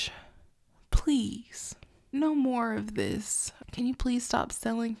much. Please, no more of this. Can you please stop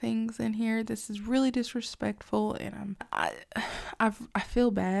selling things in here? This is really disrespectful, and I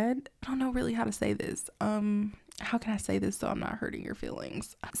feel bad. I don't know really how to say this. How can I say this so I'm not hurting your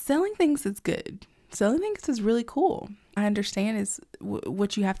feelings? Selling things is good. Selling things is really cool. I understand is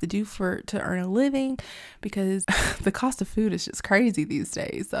what you have to do to earn a living, because the cost of food is just crazy these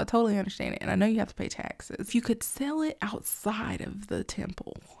days. So I totally understand it. And I know you have to pay taxes. If you could sell it outside of the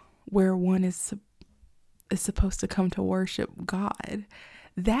temple, where one is supposed to come to worship God.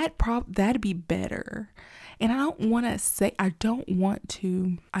 That'd be better. And I don't want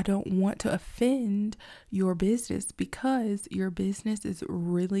to offend your business, because your business is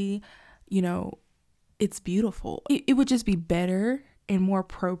really, it's beautiful. It would just be better and more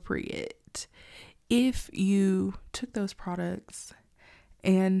appropriate if you took those products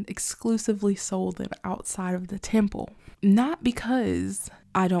and exclusively sold them outside of the temple. Not because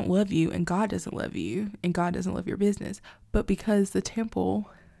I don't love you and God doesn't love you and God doesn't love your business, but because the temple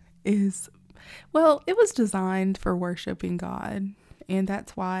it was designed for worshiping God, and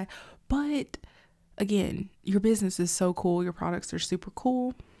that's why. But again, your business is so cool. Your products are super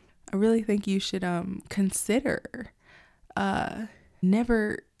cool. I really think you should consider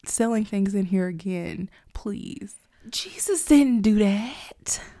never selling things in here again, please. Jesus didn't do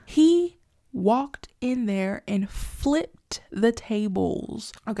that. He walked in there and flipped the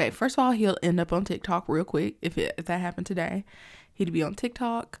tables. Okay, first of all, he'll end up on TikTok real quick. If that happened today, he'd be on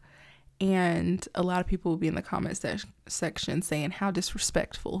TikTok, and a lot of people will be in the comment section saying how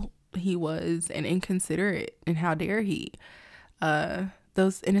disrespectful he was and inconsiderate, and how dare he.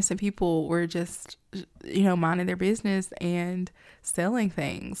 Those innocent people were just, minding their business and selling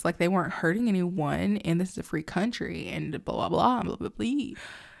things like they weren't hurting anyone, and this is a free country, and blah, blah, blah, blah, blah, blah.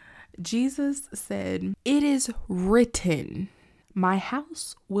 Jesus said, "It is written, my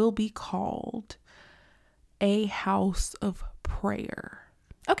house will be called a house of prayer."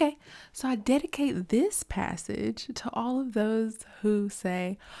 Okay, so I dedicate this passage to all of those who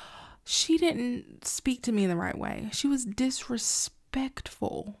say, she didn't speak to me in the right way. She was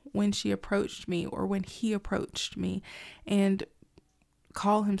disrespectful when she approached me, or when he approached me and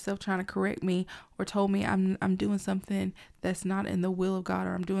called himself trying to correct me, or told me I'm doing something that's not in the will of God,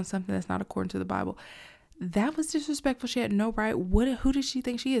 or I'm doing something that's not according to the Bible. That was disrespectful. She had no right. Who does she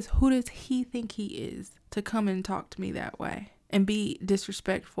think she is? Who does he think he is to come and talk to me that way and be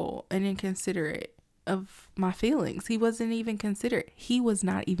disrespectful and inconsiderate of my feelings? He wasn't even considerate. He was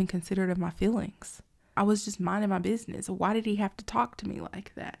not even considerate of my feelings. I was just minding my business. Why did he have to talk to me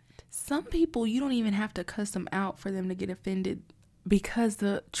like that? Some people, you don't even have to cuss them out for them to get offended, because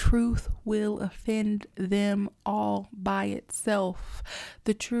the truth will offend them all by itself.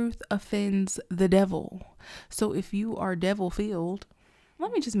 The truth offends the devil. So if you are devil-filled,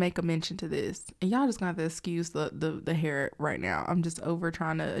 let me just make a mention to this, and y'all just gonna have to excuse the hair right now. I'm just over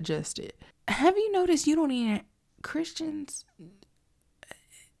trying to adjust it. Have you noticed Christians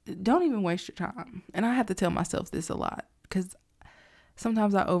don't even waste your time? And I have to tell myself this a lot, because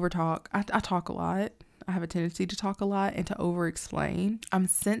sometimes I overtalk. I talk a lot. I have a tendency to talk a lot and to over explain. I'm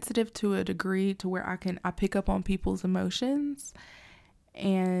sensitive to a degree to where I pick up on people's emotions,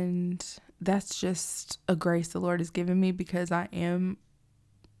 and that's just a grace the Lord has given me, because I am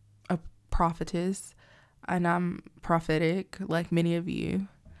a prophetess and I'm prophetic like many of you.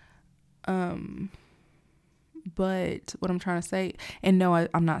 But what I'm trying to say, and no,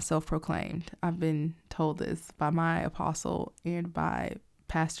 I'm not self-proclaimed. I've been told this by my apostle and by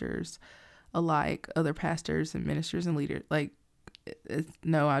pastors alike, other pastors and ministers and leaders.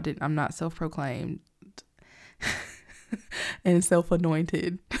 No, I didn't. I'm not self-proclaimed and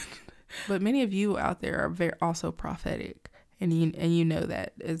self-anointed. But many of you out there are also prophetic, and you know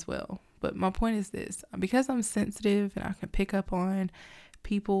that as well. But my point is this: because I'm sensitive and I can pick up on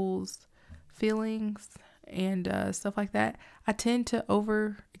people's feelings and stuff like that, I tend to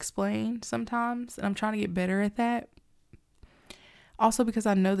over explain sometimes, and I'm trying to get better at that. Also, because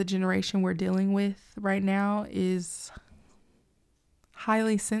I know the generation we're dealing with right now is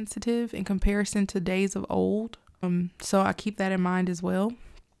highly sensitive in comparison to days of old. So I keep that in mind as well.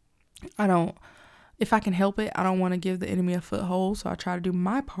 If I can help it, I don't want to give the enemy a foothold. So I try to do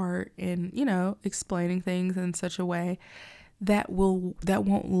my part in, explaining things in such a way that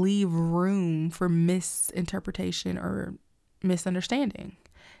won't leave room for misinterpretation or misunderstanding.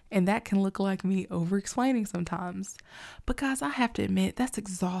 And that can look like me over explaining sometimes. But guys, I have to admit, that's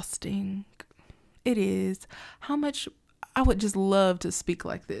exhausting. It is. How much I would just love to speak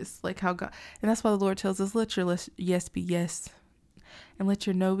like this, like how God, and that's why the Lord tells us, let your yes be yes, and let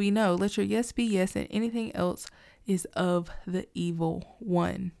your no be no. Let your yes be yes, and anything else is of the evil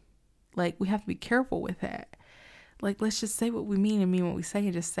one. Like, we have to be careful with that. Like, let's just say what we mean and mean what we say,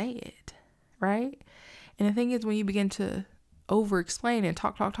 and just say it, right? And the thing is, when you begin to over explain and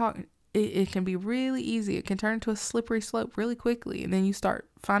talk, it can be really easy. It can turn into a slippery slope really quickly, and then you start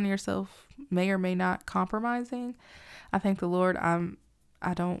finding yourself may or may not compromising. I thank the Lord I'm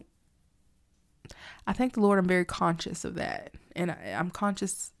very conscious of that, and I'm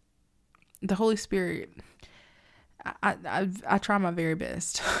conscious. The Holy Spirit, I try my very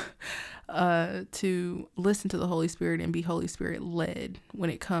best to listen to the Holy Spirit and be Holy Spirit led when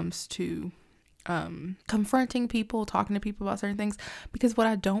it comes to confronting people, talking to people about certain things, because what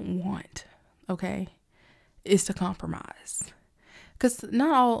I don't want, okay, is to compromise. Because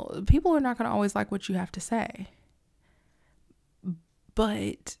not all people are not going to always like what you have to say.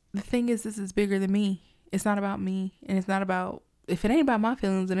 But the thing is, this is bigger than me. It's not about me. And it's not about, if it ain't about my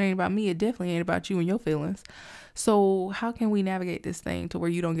feelings, it ain't about me. It definitely ain't about you and your feelings. So how can we navigate this thing to where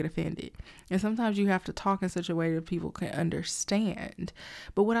you don't get offended? And sometimes you have to talk in such a way that people can understand.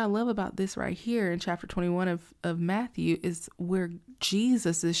 But what I love about this right here in chapter 21 of Matthew is where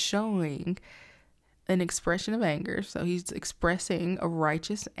Jesus is showing an expression of anger. So he's expressing a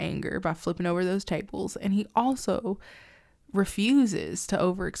righteous anger by flipping over those tables. And he also refuses to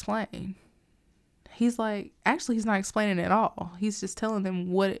over-explain. He's like, actually, he's not explaining at all. He's just telling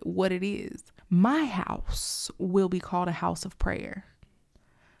them what it is. My house will be called a house of prayer,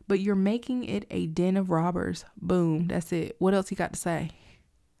 but you're making it a den of robbers. Boom. That's it. What else he got to say?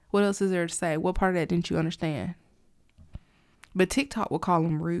 What else is there to say? What part of that didn't you understand? But TikTok would call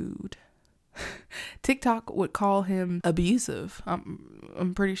him rude. TikTok would call him abusive.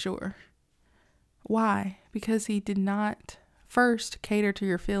 I'm pretty sure. Why? Because he did not first cater to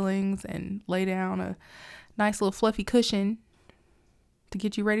your feelings and lay down a nice little fluffy cushion to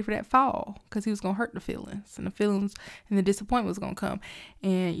get you ready for that fall, because he was going to hurt the feelings, and the disappointment was going to come,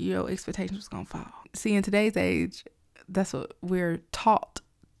 and your expectations was going to fall. See, in today's age, that's what we're taught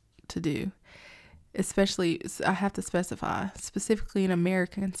to do. Especially, I have to specify, specifically in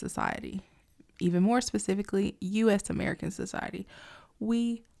American society, even more specifically, U.S. American society,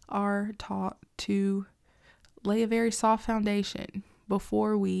 we are taught to lay a very soft foundation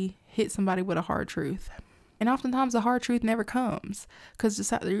before we hit somebody with a hard truth. And oftentimes the hard truth never comes,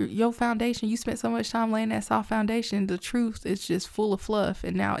 because your foundation, you spent so much time laying that soft foundation, the truth is just full of fluff.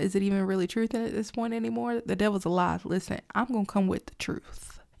 And now, is it even really truth at this point anymore? The devil's a lie. Listen, I'm going to come with the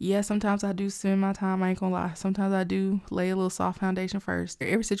truth. Yeah, sometimes I do spend my time, I ain't going to lie. Sometimes I do lay a little soft foundation first.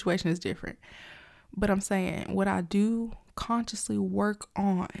 Every situation is different. But I'm saying, what I do consciously work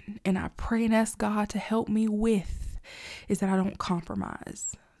on, and I pray and ask God to help me with, is that I don't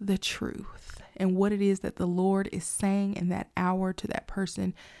compromise the truth and what it is that the Lord is saying in that hour to that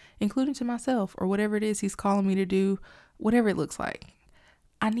person, including to myself, or whatever it is he's calling me to do, whatever it looks like.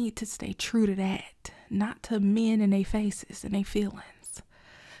 I need to stay true to that, not to men and their faces and their feelings.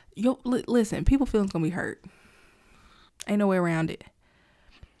 Listen, people feelings gonna be hurt. Ain't no way around it.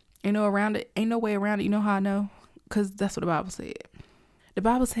 Ain't no way around it. You know how I know? Because that's what the Bible said. The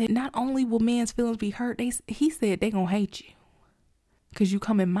Bible said not only will men's feelings be hurt, he said they gonna hate you because you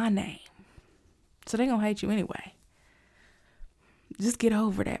come in my name. So they gonna hate you anyway. Just get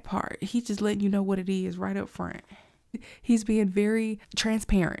over that part. He's just letting you know what it is right up front. He's being very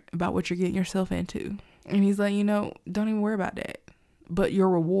transparent about what you're getting yourself into. And he's like, don't even worry about that. But your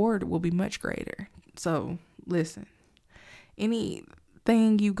reward will be much greater. So listen,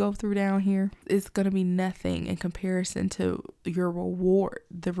 anything you go through down here is going to be nothing in comparison to your reward,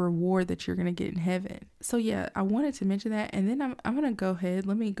 the reward that you're going to get in heaven. So yeah, I wanted to mention that. And then I'm going to go ahead.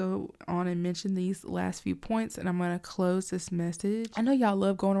 Let me go on and mention these last few points, and I'm going to close this message. I know y'all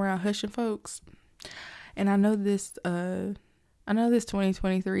love going around hushing folks. And I know this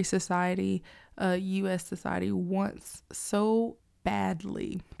 2023 society, U.S. society wants so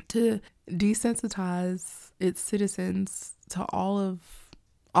badly to desensitize its citizens to all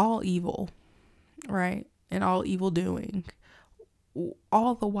evil, right? And all evil doing,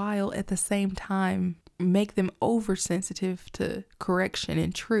 all the while at the same time make them oversensitive to correction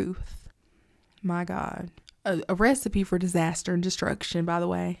and truth. My God. A recipe for disaster and destruction, by the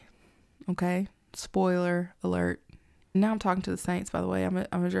way. Okay? Spoiler alert. Now I'm talking to the saints, by the way.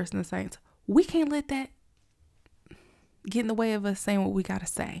 I'm addressing the saints. We can't let that get in the way of us saying what we got to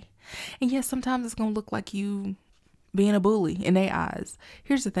say. And yes, sometimes it's going to look like you being a bully in their eyes.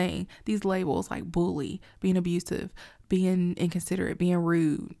 Here's the thing. These labels like bully, being abusive, being inconsiderate, being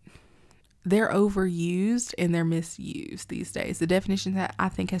rude, they're overused and they're misused these days. The definition that I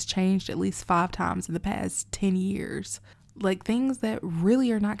think has changed at least 5 times in the past 10 years. Like, things that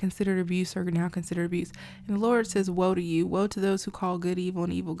really are not considered abuse are now considered abuse. And the Lord says, woe to you, woe to those who call good evil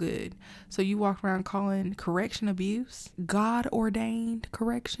and evil good. So you walk around calling correction abuse, God ordained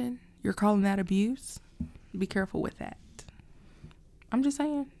correction. You're calling that abuse. Be careful with that. I'm just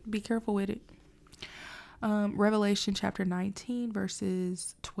saying, be careful with it. Revelation chapter 19,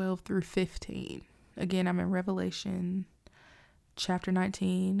 verses 12 through 15. Again, I'm in Revelation chapter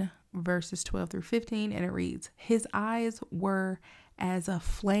 19, verses 12 through 15, and it reads, his eyes were as a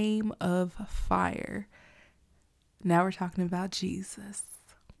flame of fire. Now we're talking about Jesus.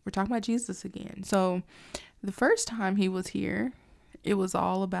 We're talking about Jesus again. So the first time he was here, it was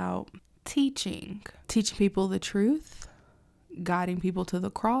all about teaching people the truth, guiding people to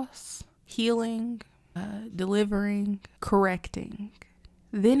the cross, healing, delivering, correcting.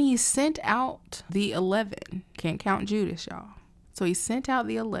 Then he sent out the 11. Can't count Judas, y'all. So he sent out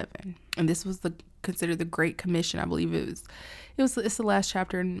the 11, and this was considered the Great Commission. I believe it's the last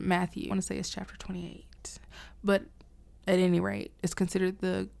chapter in Matthew. I want to say it's chapter 28, but at any rate, it's considered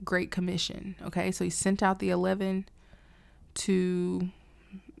the Great Commission. Okay, so he sent out the 11 to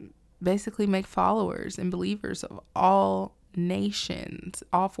basically make followers and believers of all nations,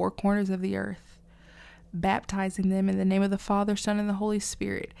 all four corners of the earth, baptizing them in the name of the Father, Son, and the Holy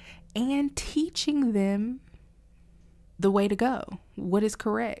Spirit, and teaching them the way to go, what is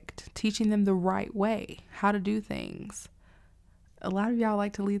correct, teaching them the right way, how to do things. A lot of y'all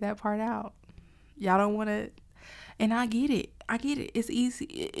like to leave that part out. Y'all don't want to, and I get it. It's easy.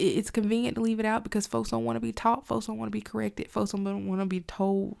 It's convenient to leave it out because folks don't want to be taught. Folks don't want to be corrected. Folks don't want to be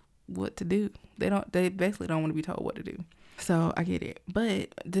told what to do. They basically don't want to be told what to do. So I get it. But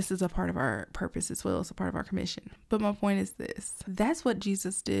this is a part of our purpose as well. It's a part of our commission. But my point is this. That's what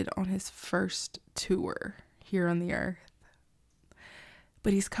Jesus did on his first tour here on the earth.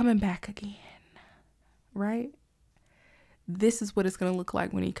 But he's coming back again, right? This is what it's going to look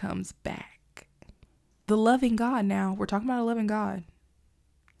like when he comes back. The loving God now. We're talking about a loving God.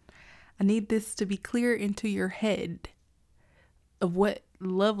 I need this to be clear into your head of what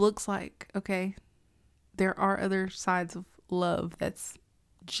love looks like, okay? There are other sides of love that's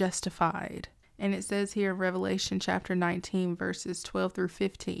justified. And it says here in Revelation chapter 19, verses 12 through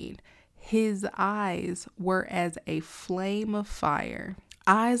 15, his eyes were as a flame of fire.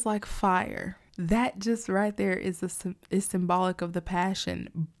 Eyes like fire. That just right there is symbolic of the passion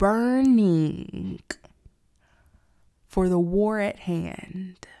burning for the war at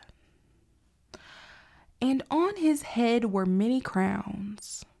hand. And on his head were many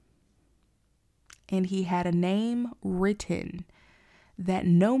crowns, and he had a name written that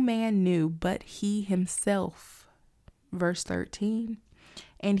no man knew but he himself. Verse 13.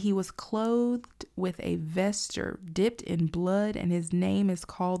 And he was clothed with a vesture dipped in blood, and his name is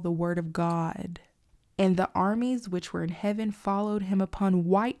called the Word of God. And the armies which were in heaven followed him upon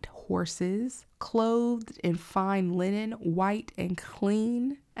white horses, clothed in fine linen, white and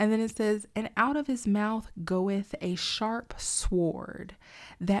clean. And then it says, and out of his mouth goeth a sharp sword,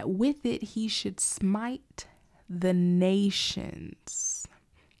 that with it he should smite the nations,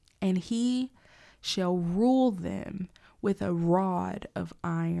 and he shall rule them with a rod of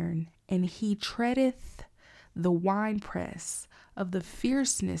iron, and he treadeth the winepress of the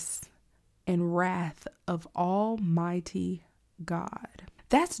fierceness and wrath of Almighty God.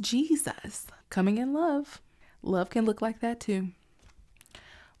 That's Jesus coming in love. Love can look like that too.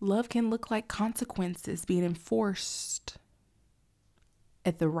 Love can look like consequences being enforced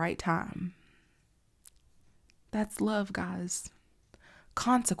at the right time. That's love, guys.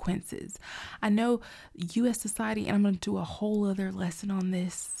 Consequences. I know U.S. society, and I'm going to do a whole other lesson on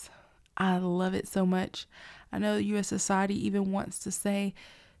this. I love it so much. I know U.S. society even wants to say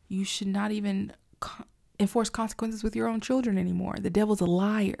you should not even enforce consequences with your own children anymore. The devil's a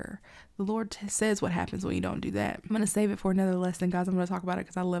liar. The Lord says what happens when you don't do that. I'm going to save it for another lesson, guys. I'm going to talk about it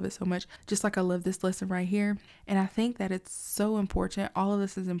because I love it so much, just like I love this lesson right here. And I think that it's so important. All of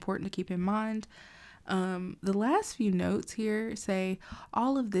this is important to keep in mind. The last few notes here say,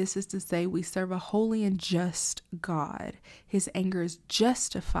 all of this is to say we serve a holy and just God. His anger is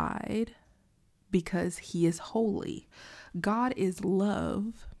justified because he is holy. God is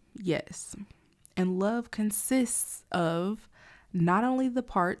love, yes. And love consists of not only the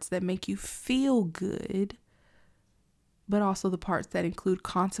parts that make you feel good, but also the parts that include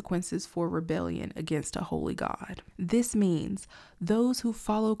consequences for rebellion against a holy God. This means those who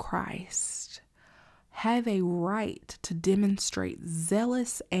follow Christ have a right to demonstrate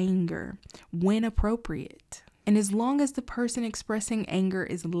zealous anger when appropriate. And as long as the person expressing anger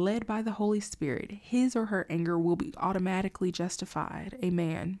is led by the Holy Spirit, his or her anger will be automatically justified.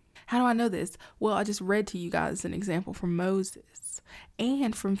 Amen. How do I know this? Well, I just read to you guys an example from Moses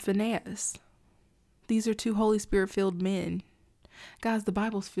and from Phinehas. These are two Holy Spirit-filled men. Guys, the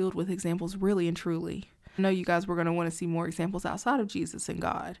Bible's filled with examples, really and truly. I know you guys were going to want to see more examples outside of Jesus and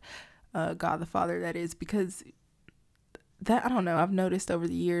God. God the Father, that is, because that, I don't know, I've noticed over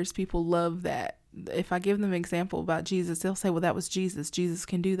the years people love that. If I give them an example about Jesus, they'll say, well, that was Jesus. Jesus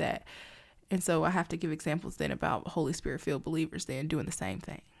can do that. And so I have to give examples then about Holy Spirit filled believers then doing the same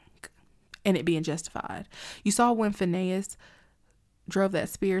thing and it being justified. You saw when Phinehas drove that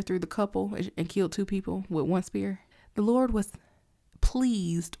spear through the couple and killed two people with one spear. The Lord was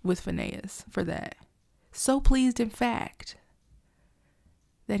pleased with Phinehas for that. So pleased, in fact,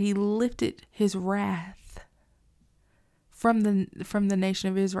 that he lifted his wrath from the nation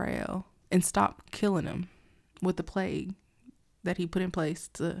of Israel and stopped killing them with the plague that he put in place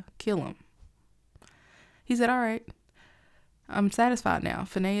to kill them. He said, all right, I'm satisfied now.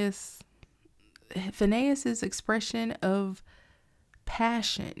 Phinehas's expression of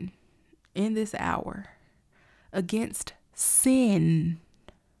passion in this hour against sin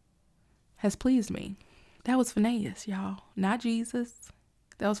has pleased me. That was Phinehas, y'all, not Jesus.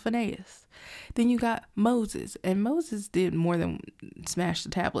 That was Phinehas. Then you got Moses, and Moses did more than smash the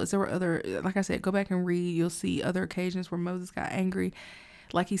tablets. There were other, like I said, go back and read. You'll see other occasions where Moses got angry,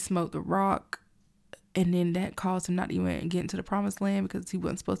 like he smote the rock, and then that caused him not even get into the promised land because he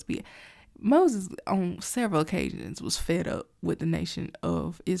wasn't supposed to be. Moses, on several occasions, was fed up with the nation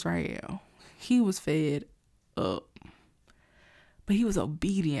of Israel. He was fed up, but he was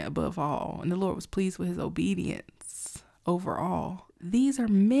obedient above all, and the Lord was pleased with his obedience overall. These are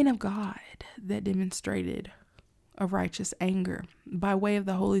men of God that demonstrated a righteous anger by way of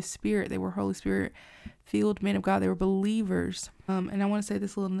the Holy Spirit. They were Holy Spirit filled men of God. They were believers. And I want to say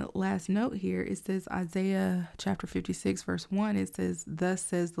this little last note here. It says Isaiah chapter 56 verse 1. It says, thus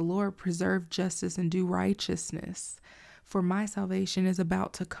says the Lord, preserve justice and do righteousness. For my salvation is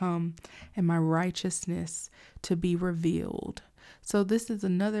about to come and my righteousness to be revealed. So this is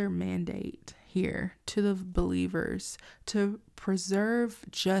another mandate here to the believers to preserve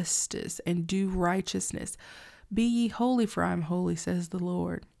justice and do righteousness. Be ye holy, for I am holy, says the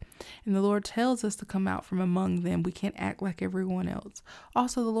Lord. And the Lord tells us to come out from among them. We can't act like everyone else.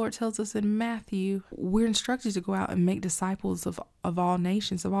 Also, the Lord tells us in Matthew, we're instructed to go out and make disciples of all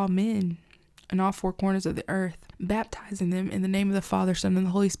nations, of all men, in all four corners of the earth, baptizing them in the name of the Father, Son, and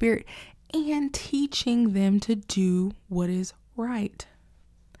the Holy Spirit, and teaching them to do what is right.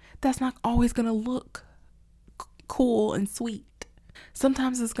 That's not always going to look cool and sweet.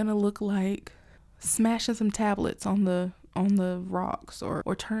 Sometimes it's going to look like smashing some tablets on the rocks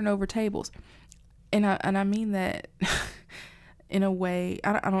or turning over tables. And I mean that in a way,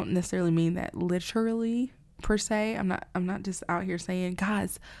 I don't necessarily mean that literally per se. I'm not just out here saying,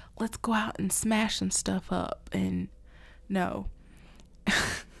 guys, let's go out and smash some stuff up. And no.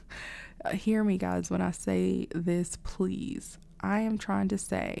 Hear me, guys, when I say this, please. I am trying to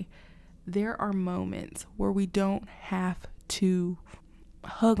say there are moments where we don't have to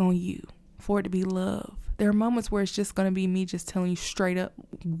hug on you for it to be love. There are moments where it's just going to be me just telling you straight up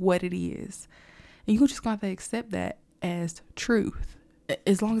what it is. And you're just going to have to accept that as truth,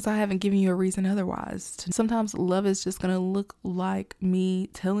 as long as I haven't given you a reason otherwise. Sometimes love is just going to look like me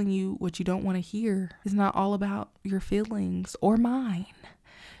telling you what you don't want to hear. It's not all about your feelings or mine.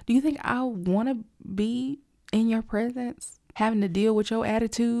 Do you think I want to be in your presence, having to deal with your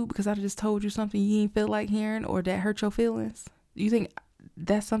attitude because I just told you something you ain't feel like hearing or that hurt your feelings? Do you think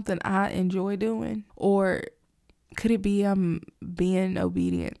that's something I enjoy doing? Or could it be I'm being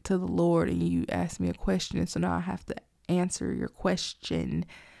obedient to the Lord and you ask me a question, and so now I have to answer your question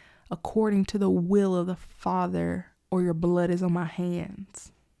according to the will of the Father, or your blood is on my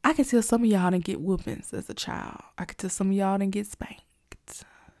hands? I could tell some of y'all didn't get whoopings as a child. I could tell some of y'all didn't get spanked.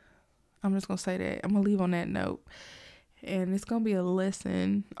 I'm just going to say that. I'm going to leave on that note. And it's going to be a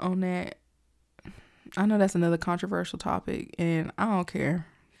lesson on that. I know that's another controversial topic, and I don't care.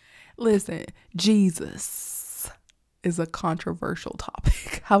 Listen, Jesus is a controversial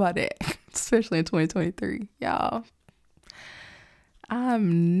topic. How about that? Especially in 2023. Y'all,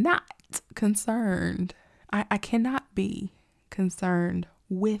 I'm not concerned. I cannot be concerned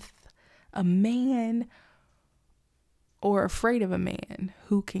with a man or afraid of a man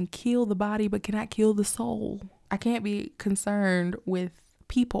who can kill the body but cannot kill the soul. I can't be concerned with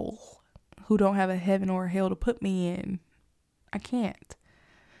people who don't have a heaven or a hell to put me in. I can't.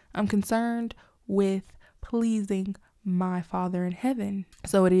 I'm concerned with pleasing my Father in heaven.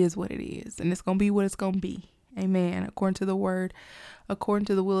 So it is what it is, and it's going to be what it's going to be. Amen. According to the word, according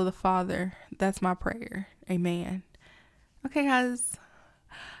to the will of the Father. That's my prayer. Amen. Okay, guys.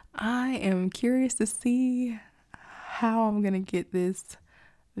 I am curious to see how I'm going to get this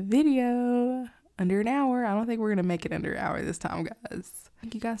video under an hour. I don't think we're going to make it under an hour this time, guys.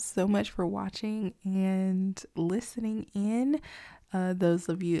 Thank you guys so much for watching and listening in. Those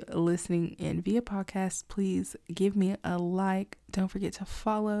of you listening in via podcast, please give me a like. Don't forget to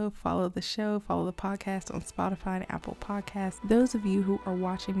follow the show, follow the podcast on Spotify and Apple Podcasts. Those of you who are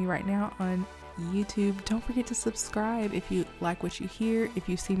watching me right now on YouTube, don't forget to subscribe if you like what you hear. If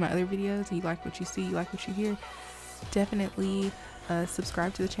you see my other videos and you like what you see, you like what you hear, definitely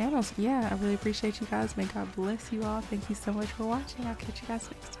subscribe to the channel. So yeah, I really appreciate you guys. May God bless you all. Thank you so much for watching. I'll catch you guys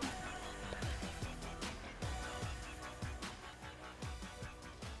next time.